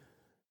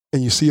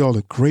and you see all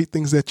the great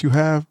things that you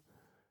have,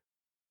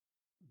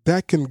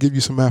 that can give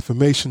you some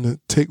affirmation to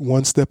take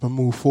one step and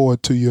move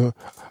forward to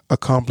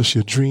accomplish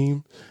your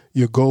dream,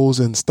 your goals,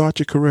 and start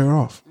your career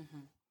off.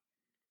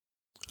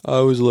 I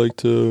always like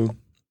to,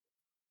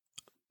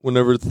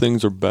 whenever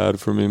things are bad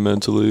for me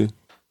mentally,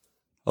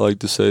 I like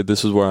to say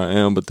this is where I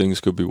am, but things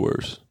could be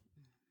worse.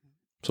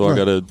 So Right. I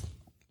got to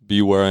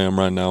be where I am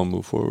right now and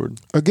move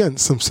forward. Again,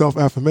 some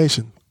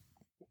self-affirmation.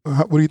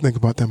 What do you think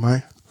about that,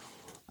 Maya?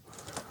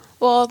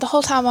 Well, the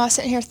whole time I was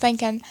sitting here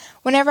thinking,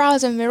 whenever I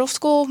was in middle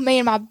school, me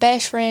and my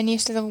best friend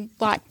used to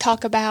like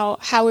talk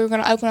about how we were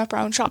going to open up our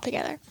own shop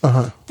together.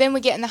 Uh-huh. Then we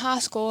get into high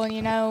school and,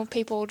 you know,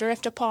 people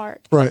drift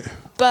apart. Right.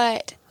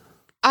 But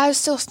I was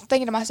still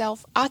thinking to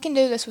myself, I can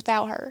do this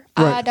without her.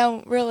 Right. I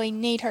don't really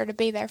need her to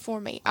be there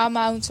for me. I'm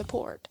my own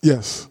support.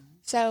 Yes.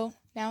 So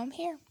now I'm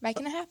here,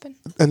 making it happen.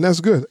 And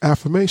that's good.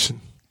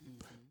 Affirmation.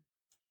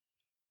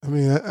 I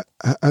mean,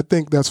 I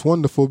think that's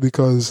wonderful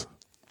because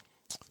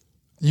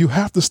you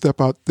have to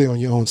step out there on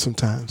your own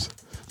sometimes.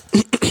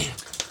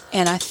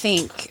 And I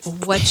think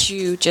what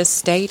you just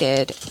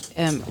stated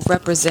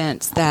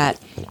represents that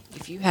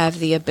if you have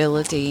the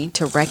ability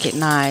to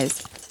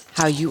recognize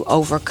how you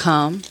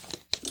overcome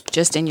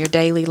just in your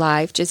daily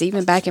life, just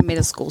even back in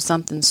middle school,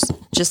 something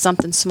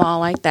small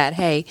like that.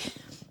 Hey,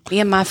 me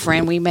and my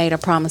friend, we made a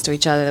promise to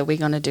each other that we're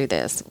going to do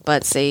this.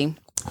 But see,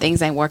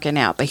 things ain't working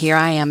out. But here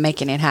I am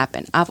making it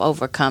happen. I've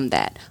overcome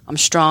that. I'm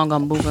strong.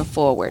 I'm moving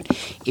forward.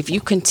 If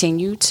you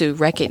continue to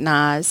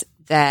recognize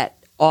that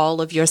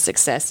all of your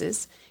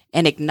successes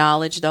and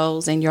acknowledge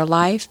those in your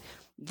life,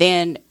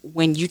 then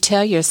when you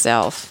tell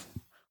yourself,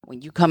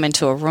 when you come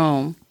into a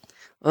room,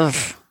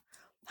 ugh,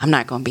 I'm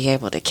not going to be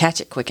able to catch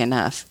it quick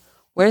enough.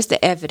 Where's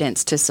the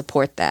evidence to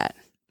support that?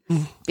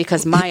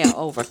 Because Maya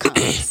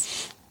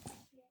overcomes.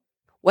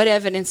 What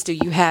evidence do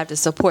you have to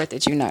support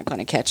that you're not going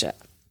to catch up?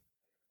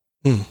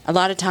 A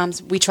lot of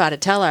times we try to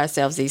tell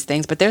ourselves these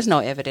things, but there's no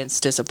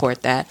evidence to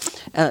support that.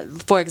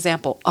 For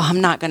example,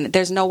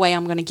 there's no way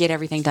I'm going to get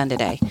everything done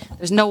today.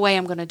 There's no way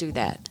I'm going to do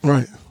that.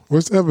 Right.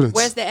 Where's the evidence?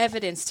 Where's the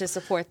evidence to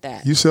support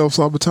that? You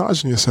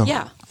self-sabotaging yourself.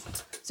 Yeah.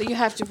 So you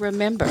have to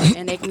remember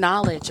and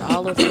acknowledge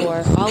all of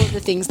the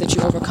things that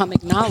you overcome.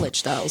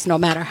 Acknowledge those, no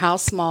matter how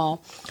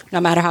small,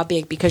 no matter how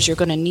big, because you're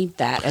going to need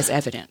that as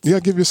evidence. You got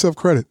to give yourself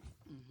credit.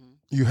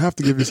 You have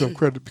to give yourself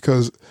credit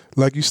because,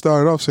 like you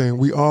started off saying,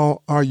 we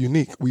all are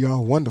unique. We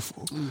are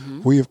wonderful.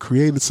 We have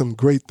created some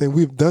great things.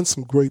 We've done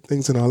some great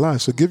things in our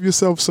lives. So give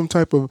yourself a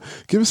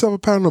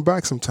pat on the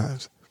back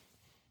sometimes.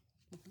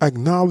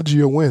 Acknowledge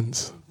your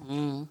wins.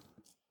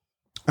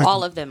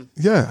 All of them.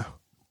 Yeah.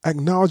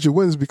 Acknowledge your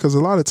wins because a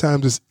lot of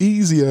times it's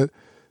easier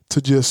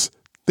to just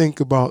think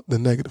about the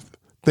negative,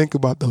 think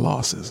about the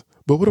losses.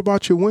 But what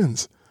about your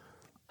wins?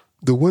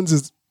 The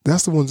wins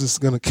that's the ones that's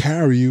going to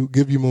carry you,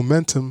 give you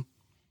momentum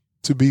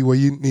to be where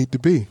you need to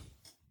be.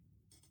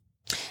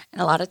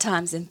 And a lot of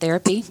times in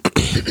therapy,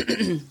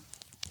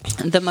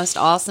 the most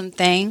awesome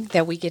thing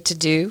that we get to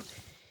do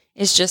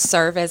is just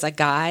serve as a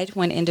guide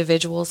when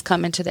individuals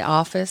come into the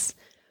office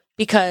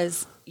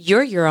because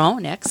you're your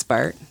own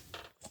expert.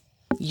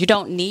 You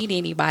don't need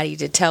anybody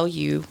to tell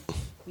you,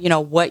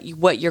 what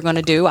you're going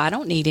to do. I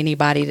don't need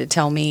anybody to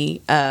tell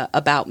me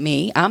about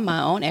me. I'm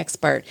my own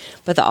expert.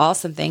 But the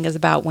awesome thing is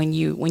about when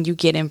you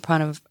get in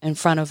front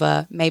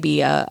of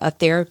maybe a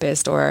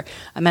therapist or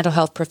a mental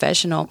health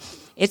professional,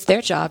 it's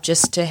their job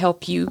just to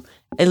help you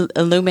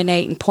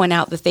illuminate and point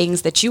out the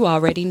things that you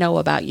already know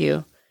about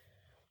you.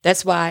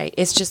 That's why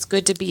it's just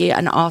good to be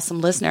an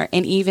awesome listener.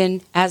 And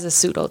even as a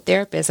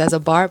pseudotherapist, as a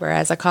barber,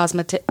 as a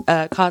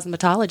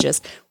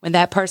cosmetologist, when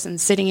that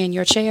person's sitting in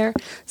your chair,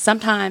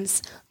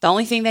 sometimes the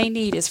only thing they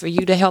need is for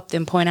you to help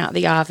them point out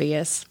the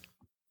obvious.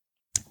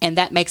 And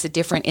that makes it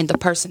different in the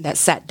person that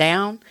sat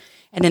down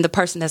and in the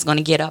person that's going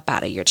to get up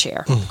out of your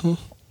chair. Mm-hmm.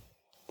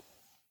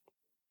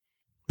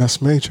 That's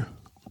major.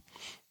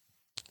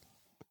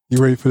 You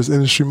ready for this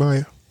industry,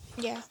 Maya?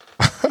 Yeah.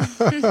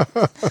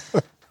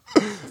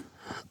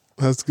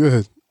 That's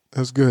good.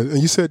 That's good.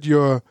 And you said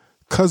your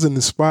cousin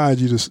inspired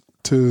you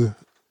to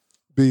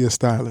be a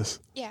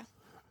stylist. Yeah.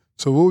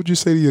 So what would you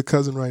say to your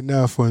cousin right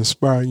now for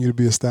inspiring you to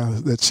be a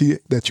stylist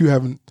that you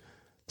haven't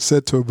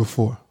said to her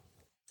before?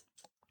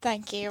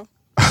 Thank you.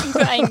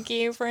 Thank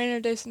you for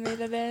introducing me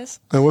to this.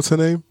 And what's her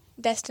name?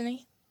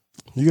 Destiny.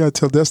 You got to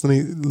tell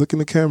Destiny, look in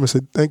the camera and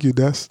say, thank you,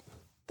 Des.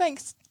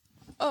 Thanks.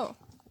 Oh.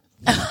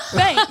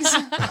 Thanks.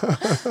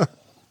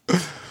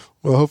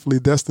 Well,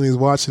 hopefully Destiny is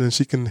watching and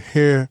she can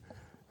hear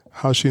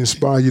how she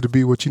inspired you to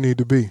be what you need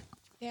to be.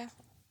 Yeah.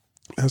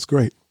 That's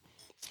great.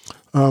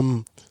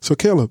 So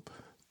Caleb,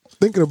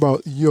 thinking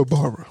about your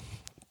barber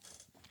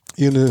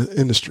in the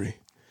industry.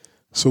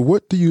 So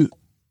what do you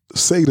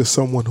say to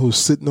someone who's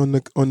sitting on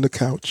the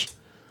couch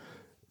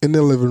in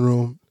their living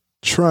room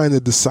trying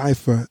to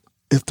decipher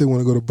if they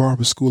want to go to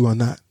barber school or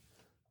not?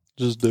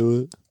 Just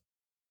do it.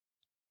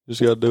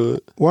 Just got to do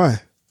it.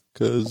 Why?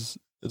 because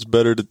it's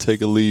better to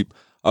take a leap.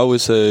 I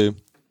always say,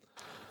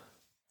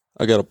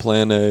 I got a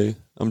plan A.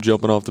 I'm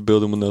jumping off the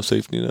building with no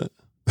safety net.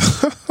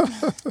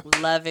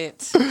 Love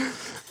it.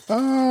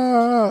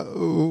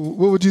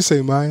 What would you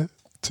say, Maya,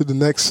 to the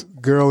next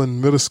girl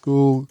in middle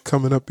school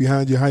coming up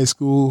behind your high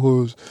school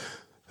who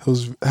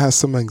has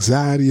some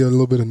anxiety or a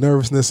little bit of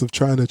nervousness of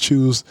trying to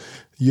choose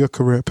your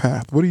career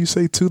path? What do you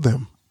say to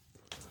them?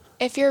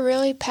 If you're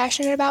really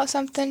passionate about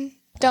something,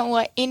 don't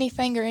let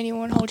anything or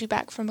anyone hold you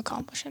back from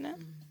accomplishing it.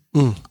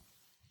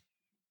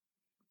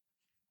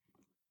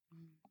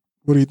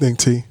 What do you think,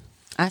 T?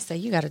 I say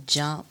you got to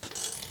jump.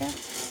 Yeah.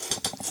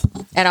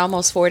 At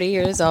almost 40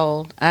 years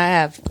old,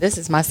 this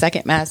is my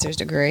second master's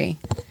degree.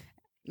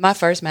 My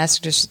first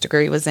master's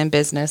degree was in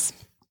business.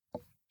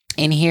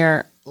 And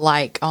here,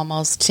 like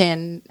almost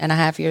 10 and a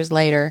half years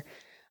later,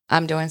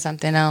 I'm doing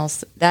something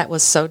else. That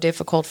was so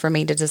difficult for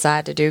me to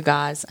decide to do,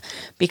 guys,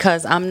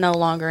 because I'm no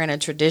longer in a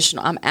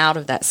traditional, I'm out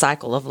of that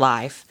cycle of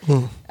life.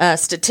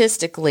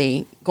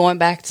 Statistically, going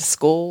back to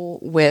school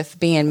with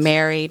being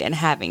married and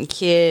having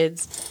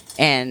kids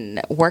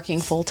and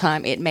working full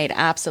time, it made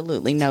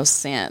absolutely no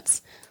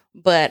sense.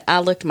 But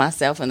I looked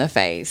myself in the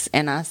face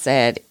and I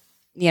said,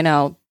 you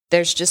know,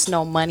 there's just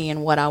no money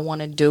in what I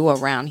want to do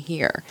around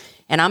here.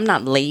 And I'm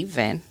not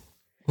leaving.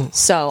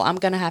 So I'm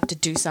going to have to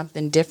do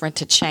something different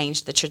to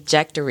change the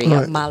trajectory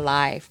of my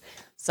life.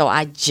 So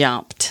I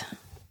jumped.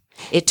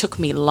 It took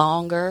me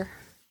longer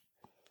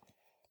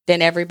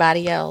than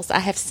everybody else. I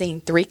have seen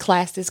 3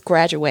 classes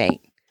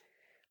graduate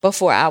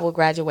before I will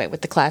graduate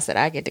with the class that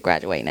I get to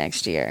graduate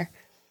next year.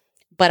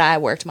 But I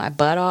worked my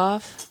butt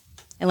off.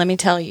 And let me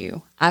tell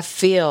you, I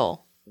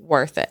feel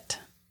worth it.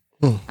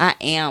 I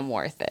am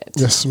worth it.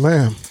 Yes,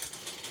 ma'am.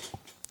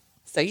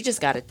 So you just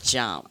got to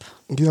jump.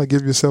 You got to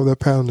give yourself that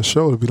pat on the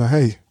shoulder. Be like,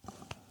 hey,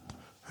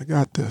 I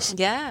got this.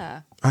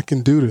 Yeah. I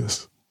can do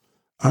this.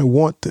 I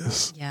want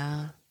this.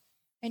 Yeah.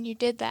 And you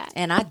did that.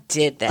 And I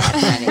did that,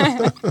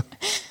 honey.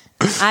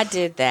 I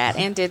did that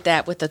and did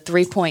that with a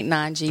 3.9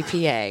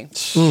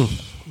 GPA.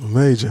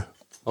 Major.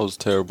 I was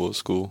terrible at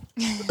school.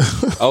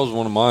 I was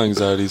one of my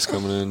anxieties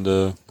coming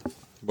into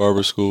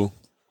barber school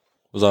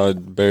was I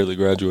barely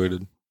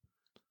graduated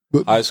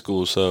high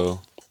school.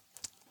 So,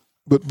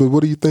 but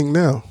what do you think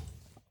now?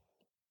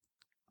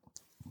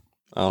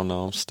 I don't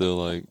know. I'm still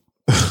like,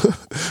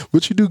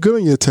 but you do good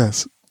on your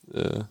tests.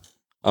 Yeah.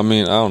 I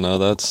mean, I don't know.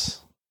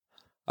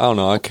 I don't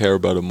know. I care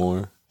about it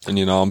more, and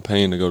I'm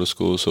paying to go to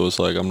school, so it's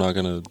like I'm not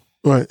gonna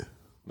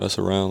mess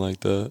around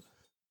like that.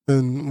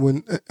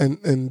 And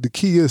and the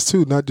key is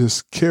too, not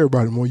just care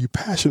about it more. You're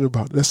passionate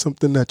about it. That's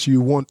something that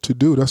you want to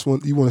do. That's when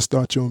you want to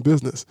start your own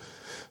business.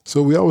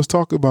 So we always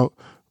talk about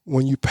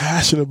when you're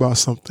passionate about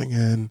something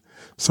and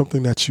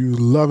something that you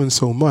loving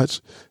so much,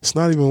 it's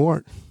not even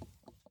work.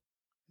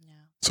 Yeah.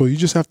 So you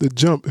just have to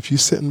jump. If you're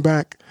sitting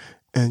back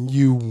and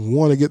you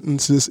want to get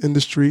into this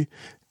industry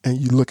and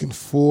you're looking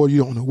forward,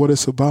 you don't know what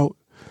it's about,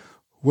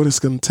 what it's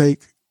going to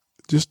take,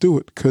 just do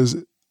it, because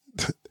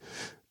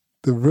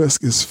the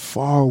risk is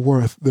far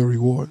worth the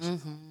rewards.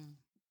 Mm-hmm.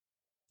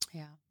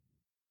 Yeah.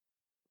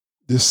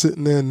 Just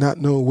sitting there and not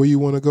knowing where you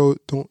want to go,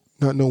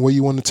 not know where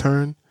you want to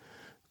turn,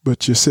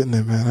 but you're sitting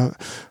there, man,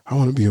 I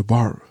want to be a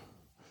barber.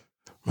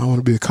 I want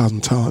to be a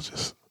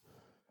cosmetologist.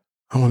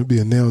 I want to be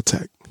a nail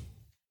tech.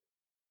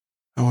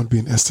 I want to be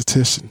an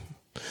esthetician.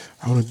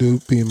 I want to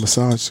be in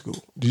massage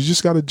school. You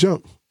just got to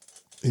jump.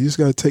 You just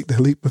got to take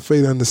the leap of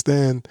faith to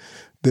understand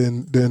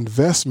the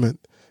investment.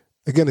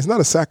 Again, it's not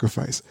a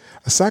sacrifice.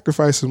 A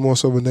sacrifice is more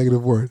so of a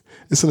negative word.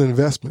 It's an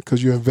investment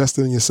because you're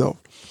invested in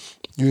yourself.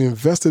 You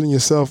invested in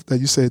yourself that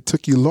you say it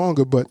took you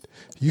longer, but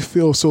you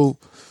feel so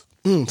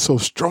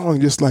strong,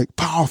 just like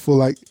powerful,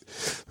 like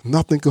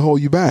nothing can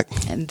hold you back.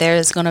 And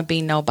there's going to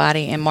be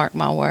nobody, and mark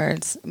my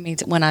words,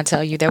 when I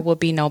tell you there will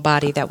be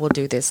nobody that will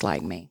do this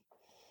like me.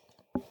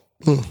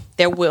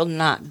 There will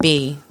not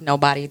be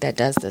nobody that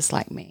does this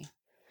like me.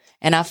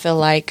 And I feel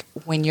like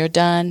when you're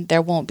done,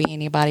 there won't be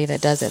anybody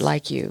that does it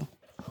like you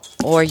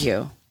or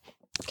you,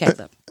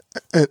 Caleb.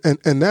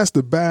 And that's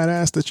the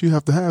badass that you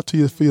have to have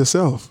for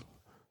yourself.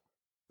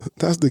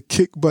 That's the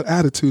kick butt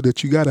attitude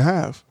that you got to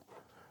have.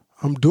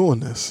 I'm doing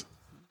this.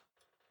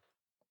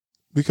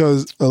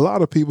 Because a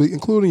lot of people,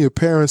 including your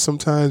parents,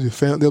 sometimes your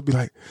family, they'll be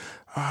like,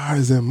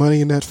 is there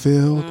money in that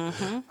field?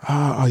 Mm-hmm.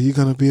 Are you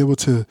going to be able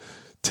to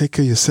take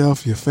care of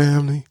yourself, your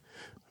family?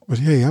 But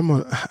hey, I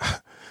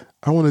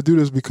want to do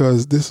this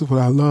because this is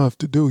what I love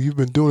to do. You've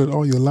been doing it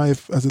all your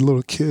life as a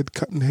little kid,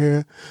 cutting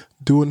hair,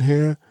 doing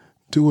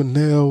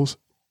nails,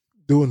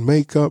 doing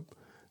makeup,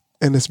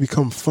 and it's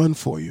become fun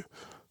for you.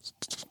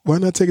 Why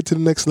not take it to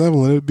the next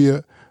level and it'll be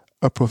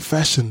a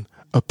profession,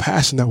 a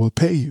passion that will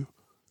pay you?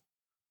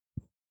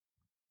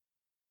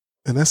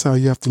 And that's how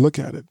you have to look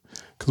at it.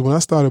 Because when I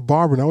started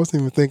barbering, I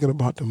wasn't even thinking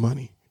about the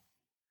money.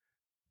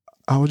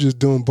 I was just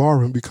doing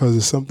barbering because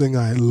it's something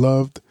I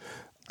loved.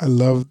 I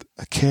loved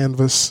a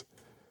canvas.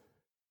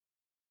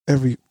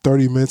 Every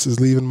 30 minutes is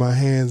leaving my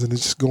hands and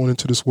it's just going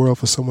into this world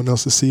for someone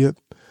else to see it.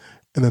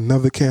 And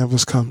another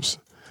canvas comes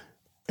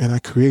and I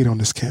create on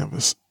this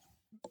canvas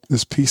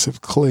this piece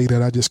of clay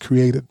that I just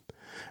created.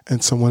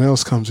 and someone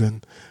else comes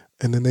in,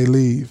 and then they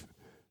leave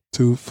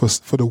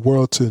for the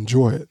world to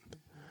enjoy it.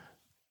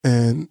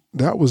 And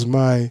that was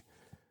my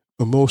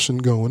emotion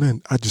going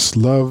in. I just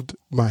loved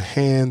my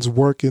hands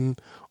working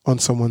on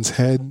someone's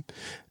head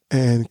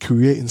and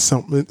creating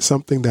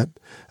something that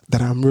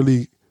I'm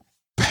really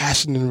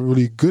passionate and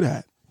really good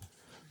at.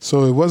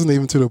 So it wasn't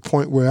even to the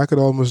point where I could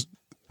almost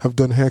have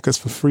done haircuts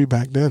for free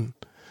back then.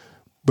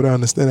 But I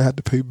understand I had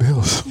to pay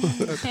bills.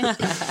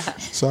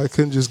 So I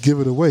couldn't just give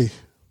it away.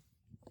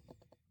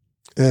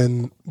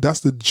 And that's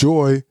the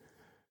joy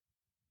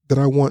that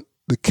I want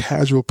the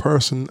casual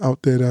person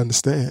out there to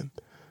understand.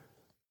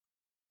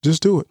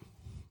 Just do it.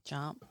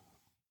 Jump.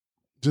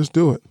 Just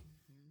do it.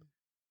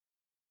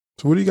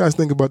 So what do you guys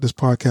think about this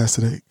podcast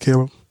today,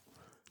 Caleb?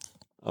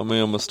 I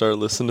mean, I'm going to start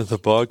listening to the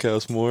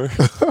podcast more.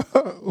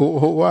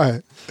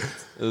 Why?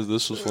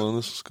 This was fun.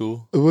 This was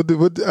cool.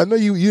 I know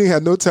you ain't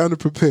had no time to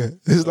prepare.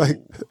 It's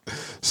like,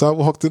 so I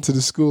walked into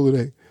the school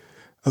today.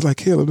 I was like,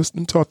 Caleb, let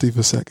me talk to you for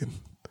a second.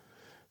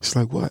 She's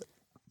like, what?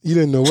 You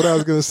didn't know what I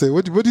was going to say.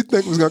 What do you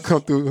think was going to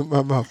come through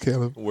my mouth,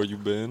 Caleb? Where you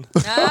been?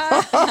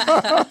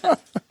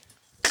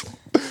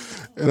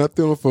 And I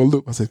threw him for a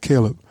loop. I said,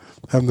 Caleb,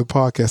 having the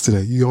podcast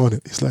today. You on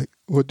it? He's like,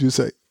 what'd you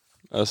say?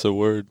 I said,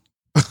 word.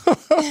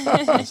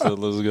 I said,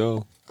 let's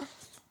go.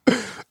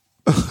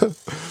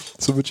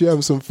 So, but you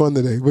having some fun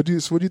today. What do you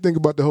think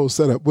about the whole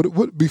setup? What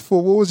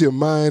was your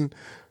mind?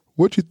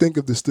 What you think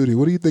of the studio?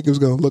 What do you think it was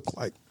going to look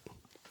like?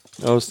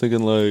 I was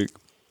thinking like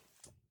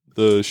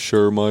the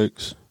Shure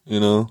mics,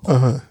 you know?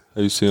 Uh-huh.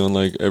 How you see on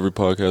like every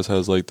podcast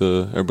has like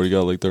everybody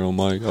got like their own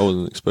mic. I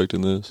wasn't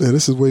expecting this. Yeah,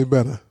 this is way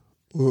better.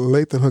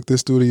 Lathan hooked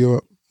this studio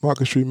up.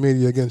 Market Street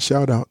Media, again,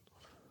 shout out.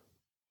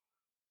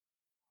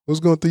 What's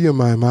going through your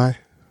mind, Mai?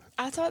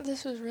 I thought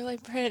this was really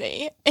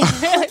pretty.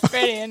 It's really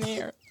pretty in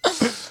here.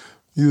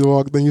 You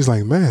walked in, you was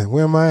like, man,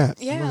 where am I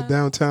at? Yeah. Am I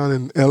downtown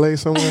in L.A.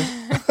 somewhere?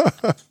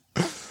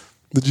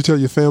 Did you tell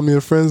your family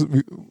and friends?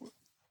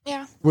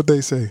 Yeah. What'd they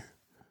say?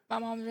 My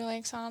mom's really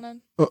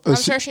excited. I'm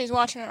sure she's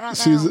watching it right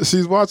now.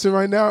 She's watching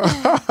right now?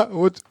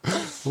 what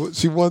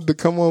she wanted to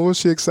come on? What's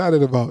she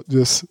excited about?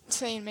 Just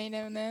seeing me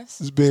doing this.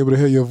 Just being able to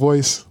hear your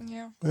voice.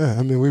 Yeah. Yeah,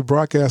 I mean, we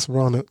broadcast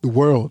around the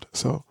world.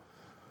 So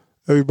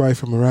everybody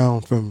from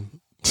around,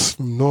 from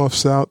north,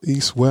 south,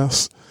 east,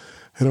 west,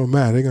 it don't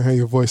matter. They're going to hear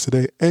your voice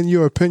today and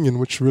your opinion,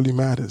 which really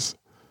matters.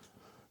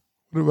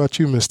 What about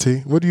you, Miss T?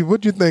 What do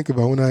you think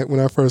about when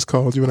I first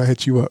called you, when I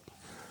hit you up?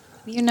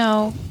 You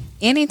know,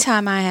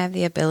 anytime I have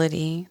the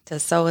ability to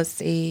sow a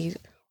seed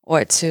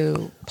or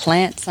to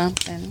plant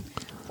something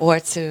or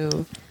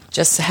to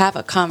just have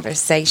a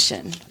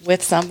conversation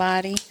with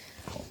somebody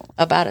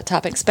about a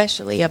topic,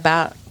 especially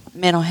about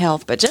mental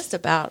health, but just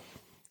about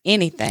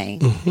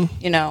anything,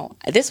 you know,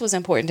 this was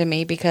important to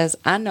me because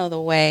I know the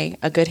way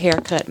a good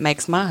haircut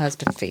makes my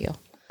husband feel.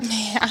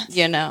 Yeah.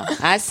 You know,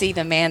 I see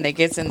the man that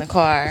gets in the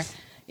car,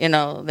 you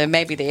know, that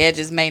maybe the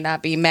edges may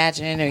not be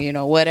matching or, you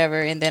know,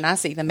 whatever. And then I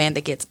see the man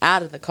that gets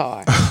out of the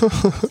car.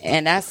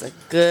 And that's a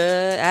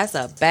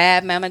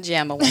bad mama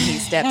jamma when he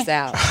steps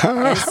out.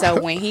 And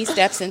so when he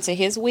steps into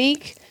his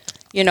week,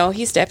 you know,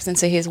 he steps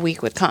into his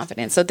week with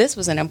confidence. So this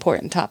was an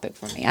important topic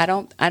for me. I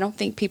don't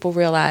think people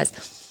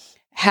realize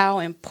how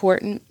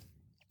important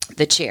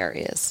the chair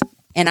is.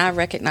 And I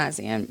recognize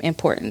the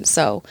importance.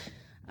 So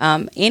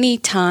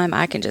anytime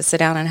I can just sit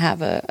down and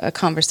have a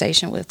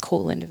conversation with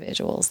cool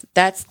individuals,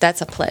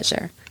 that's a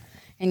pleasure.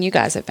 And you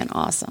guys have been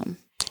awesome.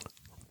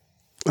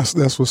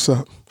 That's what's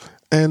up.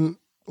 And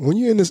when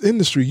you're in this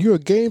industry, you're a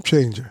game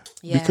changer.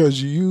 Yeah.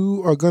 Because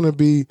you are going to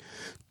be,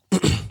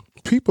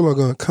 people are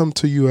going to come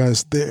to you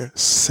as their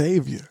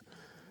savior.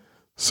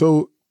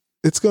 So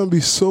it's going to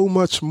be so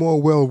much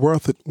more well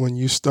worth it when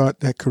you start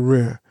that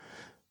career.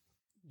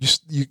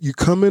 You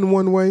come in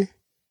one way,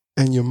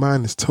 and your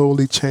mind is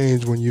totally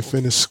changed when you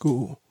finish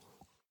school,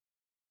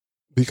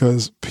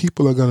 because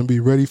people are going to be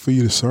ready for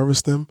you to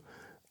service them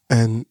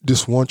and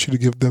just want you to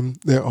give them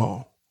their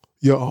all,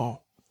 your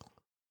all.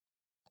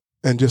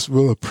 And just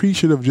real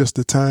appreciative of just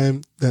the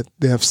time that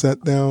they have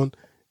sat down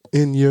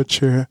in your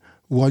chair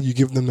while you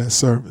give them that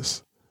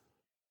service.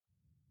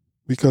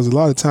 Because a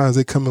lot of times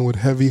they come in with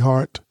heavy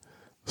heart,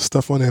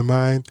 stuff on their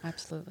mind.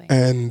 Absolutely.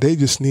 And they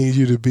just need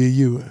you to be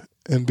you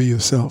and be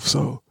yourself.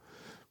 So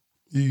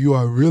you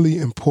are really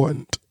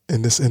important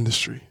in this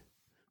industry.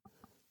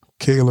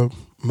 Caleb,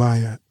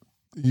 Maya,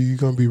 you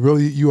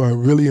are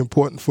really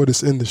important for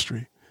this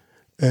industry.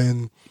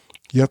 And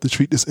you have to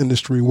treat this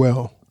industry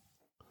well,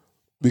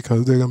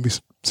 because there are going to be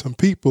some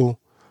people,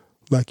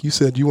 like you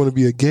said, you want to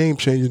be a game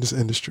changer in this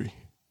industry.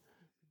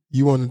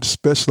 You want to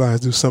specialize,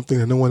 do something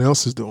that no one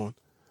else is doing.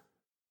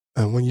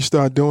 And when you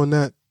start doing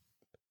that,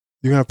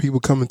 you're going to have people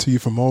coming to you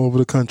from all over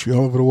the country,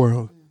 all over the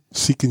world,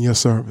 seeking your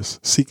service,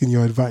 seeking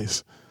your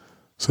advice.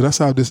 So that's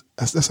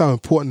how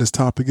important this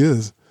topic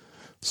is.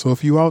 So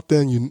if you're out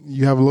there and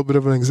you have a little bit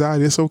of an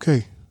anxiety, it's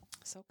okay.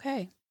 It's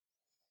okay.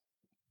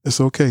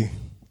 It's okay.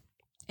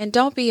 And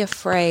don't be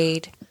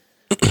afraid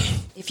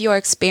if you're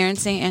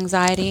experiencing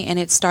anxiety and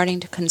it's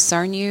starting to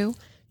concern you.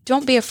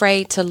 Don't be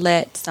afraid to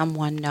let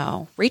someone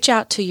know. Reach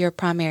out to your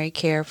primary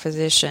care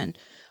physician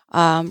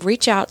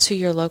reach out to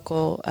your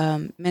local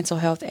mental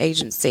health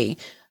agency.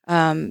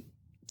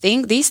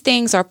 These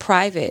things are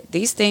private.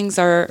 These things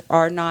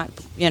are not,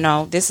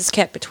 this is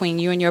kept between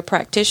you and your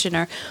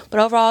practitioner. But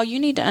overall, you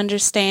need to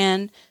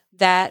understand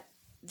that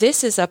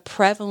this is a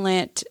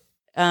prevalent,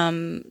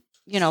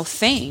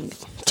 thing.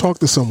 Talk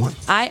to someone.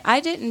 I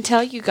didn't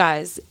tell you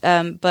guys,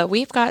 but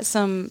we've got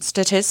some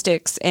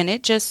statistics, and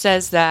it just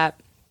says that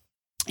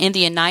in the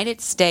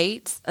United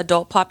States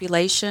adult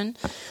population,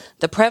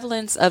 the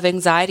prevalence of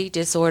anxiety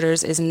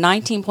disorders is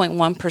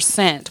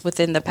 19.1%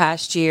 within the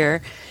past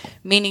year,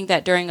 meaning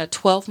that during a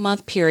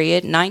 12-month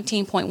period,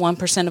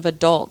 19.1% of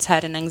adults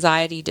had an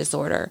anxiety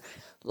disorder.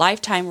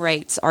 Lifetime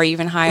rates are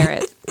even higher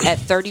at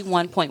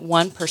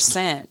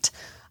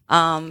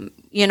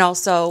 31.1%.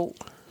 So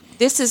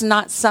this is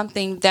not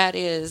something that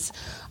is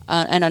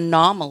an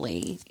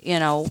anomaly.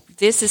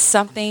 This is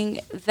something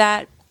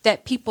that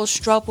people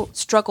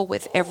struggle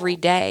with every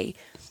day.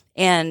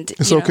 And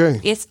it's okay.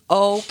 It's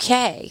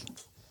okay.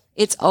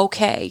 It's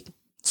okay.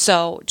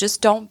 So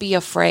just don't be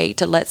afraid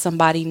to let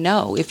somebody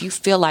know if you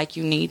feel like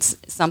you need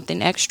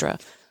something extra,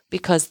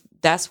 because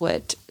that's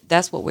what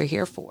we're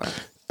here for.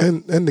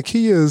 And the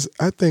key is,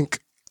 I think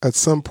at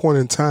some point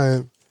in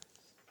time,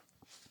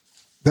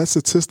 that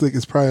statistic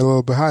is probably a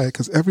little bit higher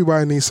because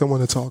everybody needs someone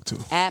to talk to.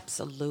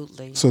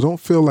 Absolutely. So don't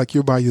feel like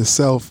you're by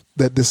yourself,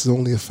 that this is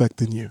only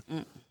affecting you.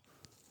 Mm.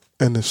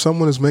 And if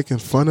someone is making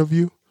fun of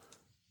you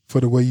for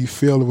the way you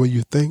feel, the way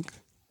you think,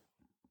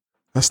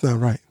 that's not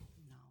right.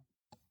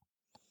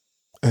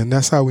 No. And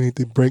that's how we need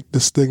to break the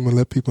stigma and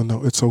let people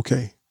know it's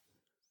okay.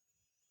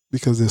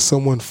 Because there's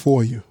someone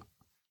for you.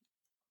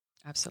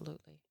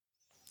 Absolutely.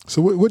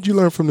 So what did you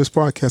learn from this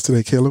podcast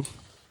today, Caleb?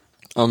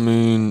 I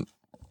mean,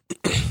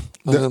 I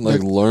didn't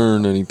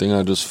learn anything.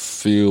 I just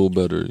feel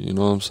better. You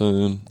know what I'm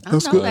saying?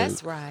 That's good.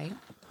 That's right.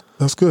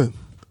 That's good.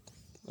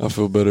 I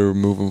feel better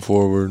moving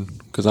forward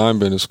because I haven't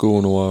been to school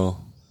in a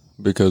while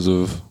because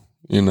of,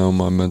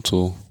 my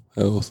mental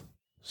health.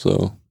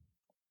 So.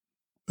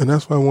 And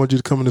that's why I wanted you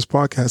to come on this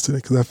podcast today,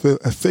 because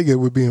I figured it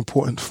would be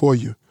important for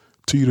you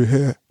to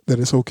hear that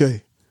it's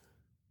okay.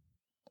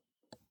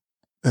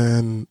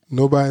 And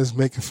nobody's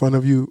making fun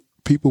of you.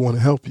 People want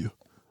to help you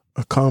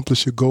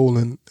accomplish your goal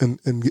and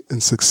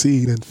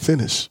succeed and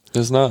finish.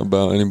 It's not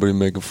about anybody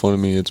making fun of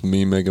me. It's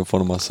me making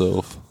fun of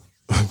myself.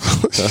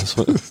 That's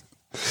what.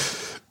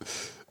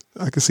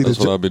 I can see that's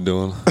what I've been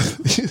doing.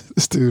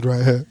 This dude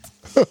right here.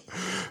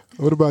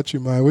 What about you,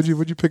 Maya? What'd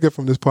you pick up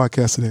from this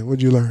podcast today? What'd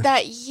you learn?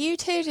 That you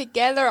two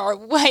together are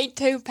way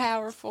too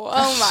powerful.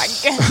 Oh my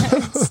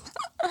goodness.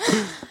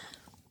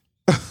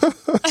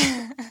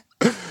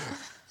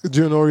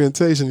 During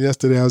orientation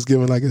yesterday, I was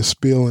giving like a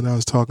spiel and I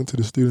was talking to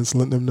the students,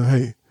 letting them know,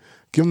 hey,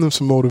 giving them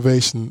some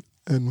motivation.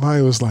 And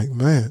Maya was like,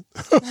 man.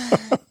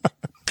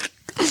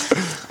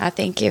 I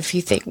think if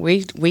you think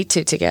we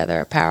two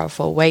together are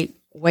powerful, wait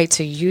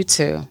till you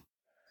two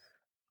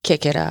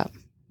kick it up.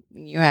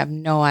 You have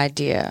no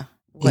idea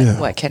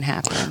what can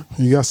happen.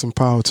 You got some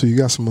power too. You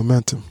got some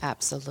momentum.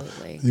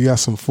 Absolutely. You got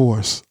some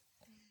force.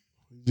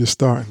 You're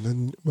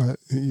starting, but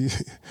you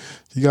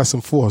got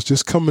some force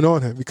just coming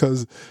on here,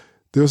 because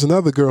there was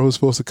another girl who was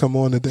supposed to come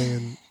on today,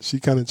 and she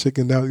kind of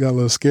chickened out, got a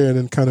little scared,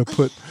 and kind of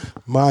put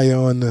Maya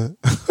on the.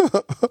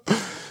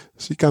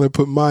 She kind of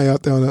put Maya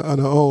out there on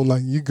her own,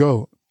 like, you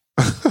go.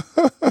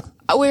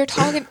 We were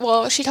talking.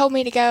 Well, she told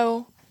me to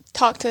go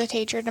talk to the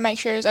teacher to make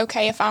sure it was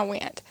okay if I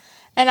went,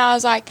 and I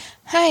was like,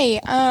 "Hey,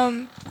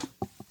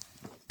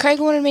 Craig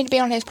wanted me to be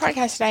on his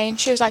podcast today," and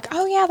she was like,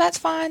 "Oh yeah, that's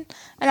fine."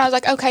 And I was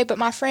like, "Okay, but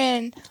my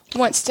friend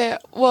wants to."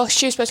 Well,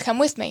 she was supposed to come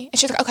with me, and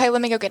she's like, "Okay,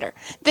 let me go get her."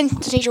 Then the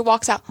teacher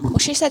walks out. Well,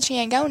 she said she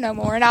ain't going no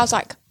more, and I was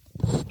like,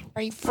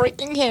 "Are you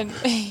freaking kidding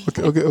me?"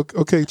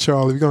 Okay,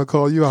 Charlie, we're gonna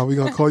call you out. We're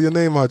gonna call your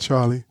name out,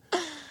 Charlie.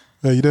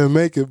 You didn't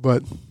make it,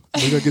 but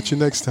we're gonna get you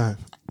next time.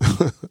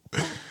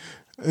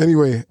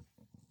 Anyway,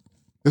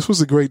 this was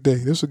a great day.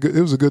 It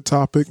was a good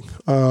topic.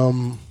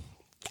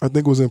 I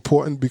think it was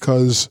important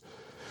because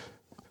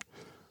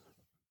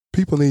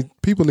people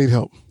need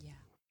help,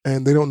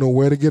 and they don't know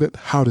where to get it,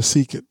 how to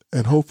seek it,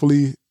 and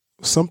hopefully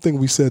something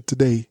we said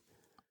today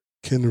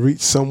can reach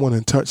someone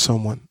and touch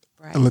someone,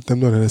 right, and let them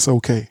know that it's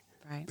okay,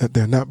 right, that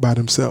they're not by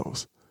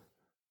themselves,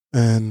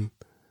 and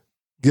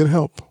get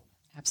help.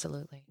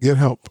 Absolutely, get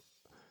help,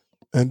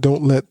 and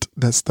don't let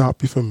that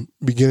stop you from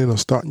beginning or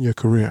starting your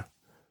career,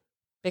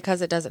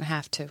 because it doesn't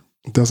have to.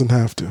 It doesn't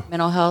have to.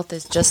 Mental health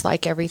is just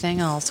like everything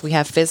else. We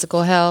have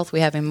physical health. We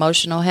have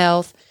emotional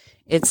health.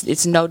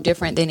 It's no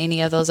different than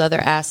any of those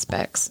other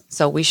aspects.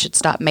 So we should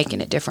stop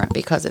making it different,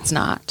 because it's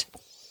not.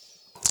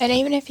 And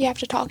even if you have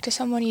to talk to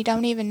someone you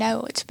don't even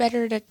know, it's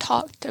better to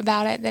talk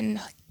about it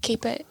than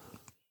keep it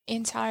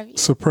inside of you.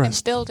 Suppressed.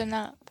 And building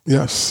up.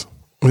 Yes.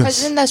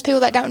 Because then those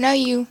people that don't know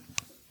you,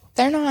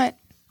 they're not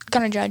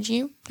going to judge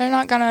you. They're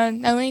not going to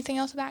know anything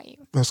else about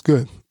you. That's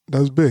good.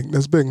 That's big.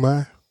 That's big,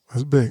 Maya.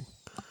 That's big.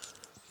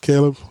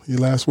 Caleb, your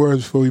last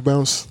words before we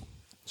bounce?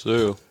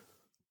 See ya.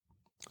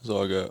 That's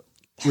all I got.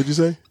 What'd you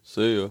say?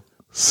 See ya.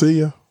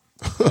 See ya.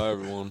 Bye,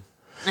 everyone.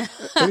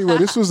 Anyway,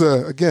 this was,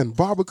 again,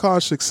 Barber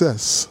College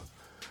Success,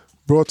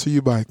 brought to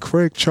you by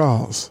Craig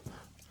Charles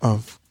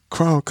of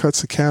Crown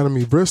Cuts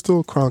Academy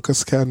Bristol, Crown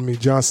Cuts Academy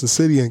Johnson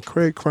City, and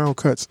Craig Crown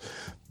Cuts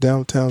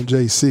downtown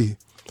JC.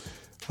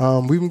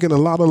 We've been getting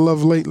a lot of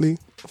love lately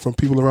from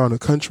people around the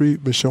country.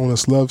 Been showing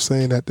us love,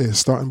 saying that they're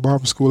starting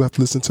barber school after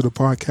listening to the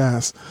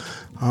podcast.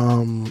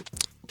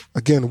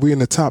 Again, we're in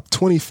the top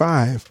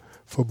 25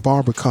 for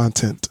barber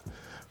content,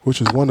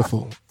 which is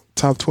wonderful.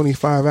 Top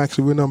 25,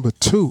 actually, we're number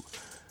 2.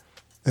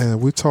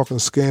 And we're talking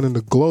scanning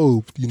the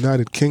globe, the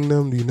United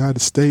Kingdom, the United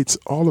States,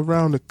 all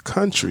around the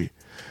country.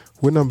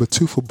 We're number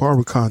 2 for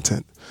barber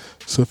content.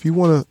 So if you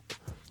want to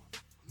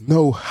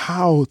know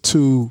how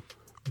to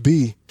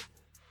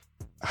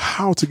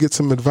get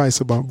some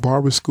advice about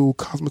barber school,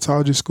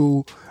 cosmetology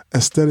school,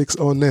 aesthetics,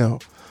 or nail,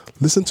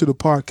 listen to the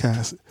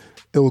podcast.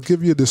 It will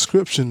give you a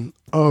description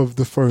of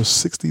the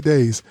first 60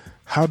 days,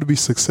 how to be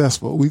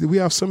successful. We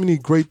have so many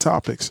great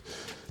topics.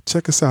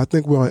 Check us out. I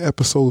think we're on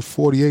episode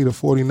 48 or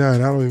 49. I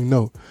don't even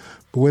know.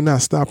 But we're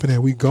not stopping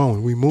there. We're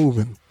going. We're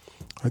moving.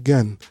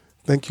 Again,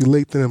 thank you,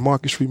 Lathan and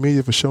Market Street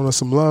Media, for showing us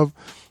some love.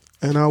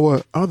 And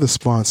our other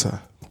sponsor,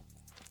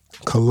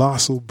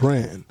 Colossal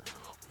Brand.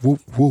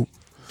 Whoop, whoop.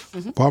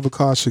 Barber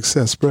College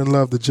Success. Spreading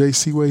love the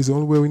JC way is the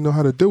only way we know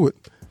how to do it.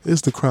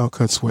 Is the Crown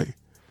Cuts way.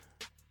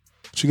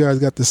 What you guys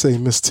got to say?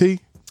 Miss T,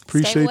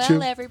 appreciate Stay well,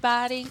 you.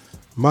 everybody.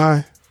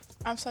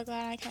 I'm so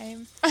glad I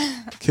came.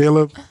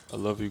 Caleb. I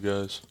love you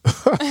guys.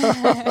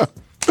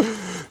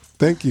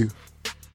 Thank you.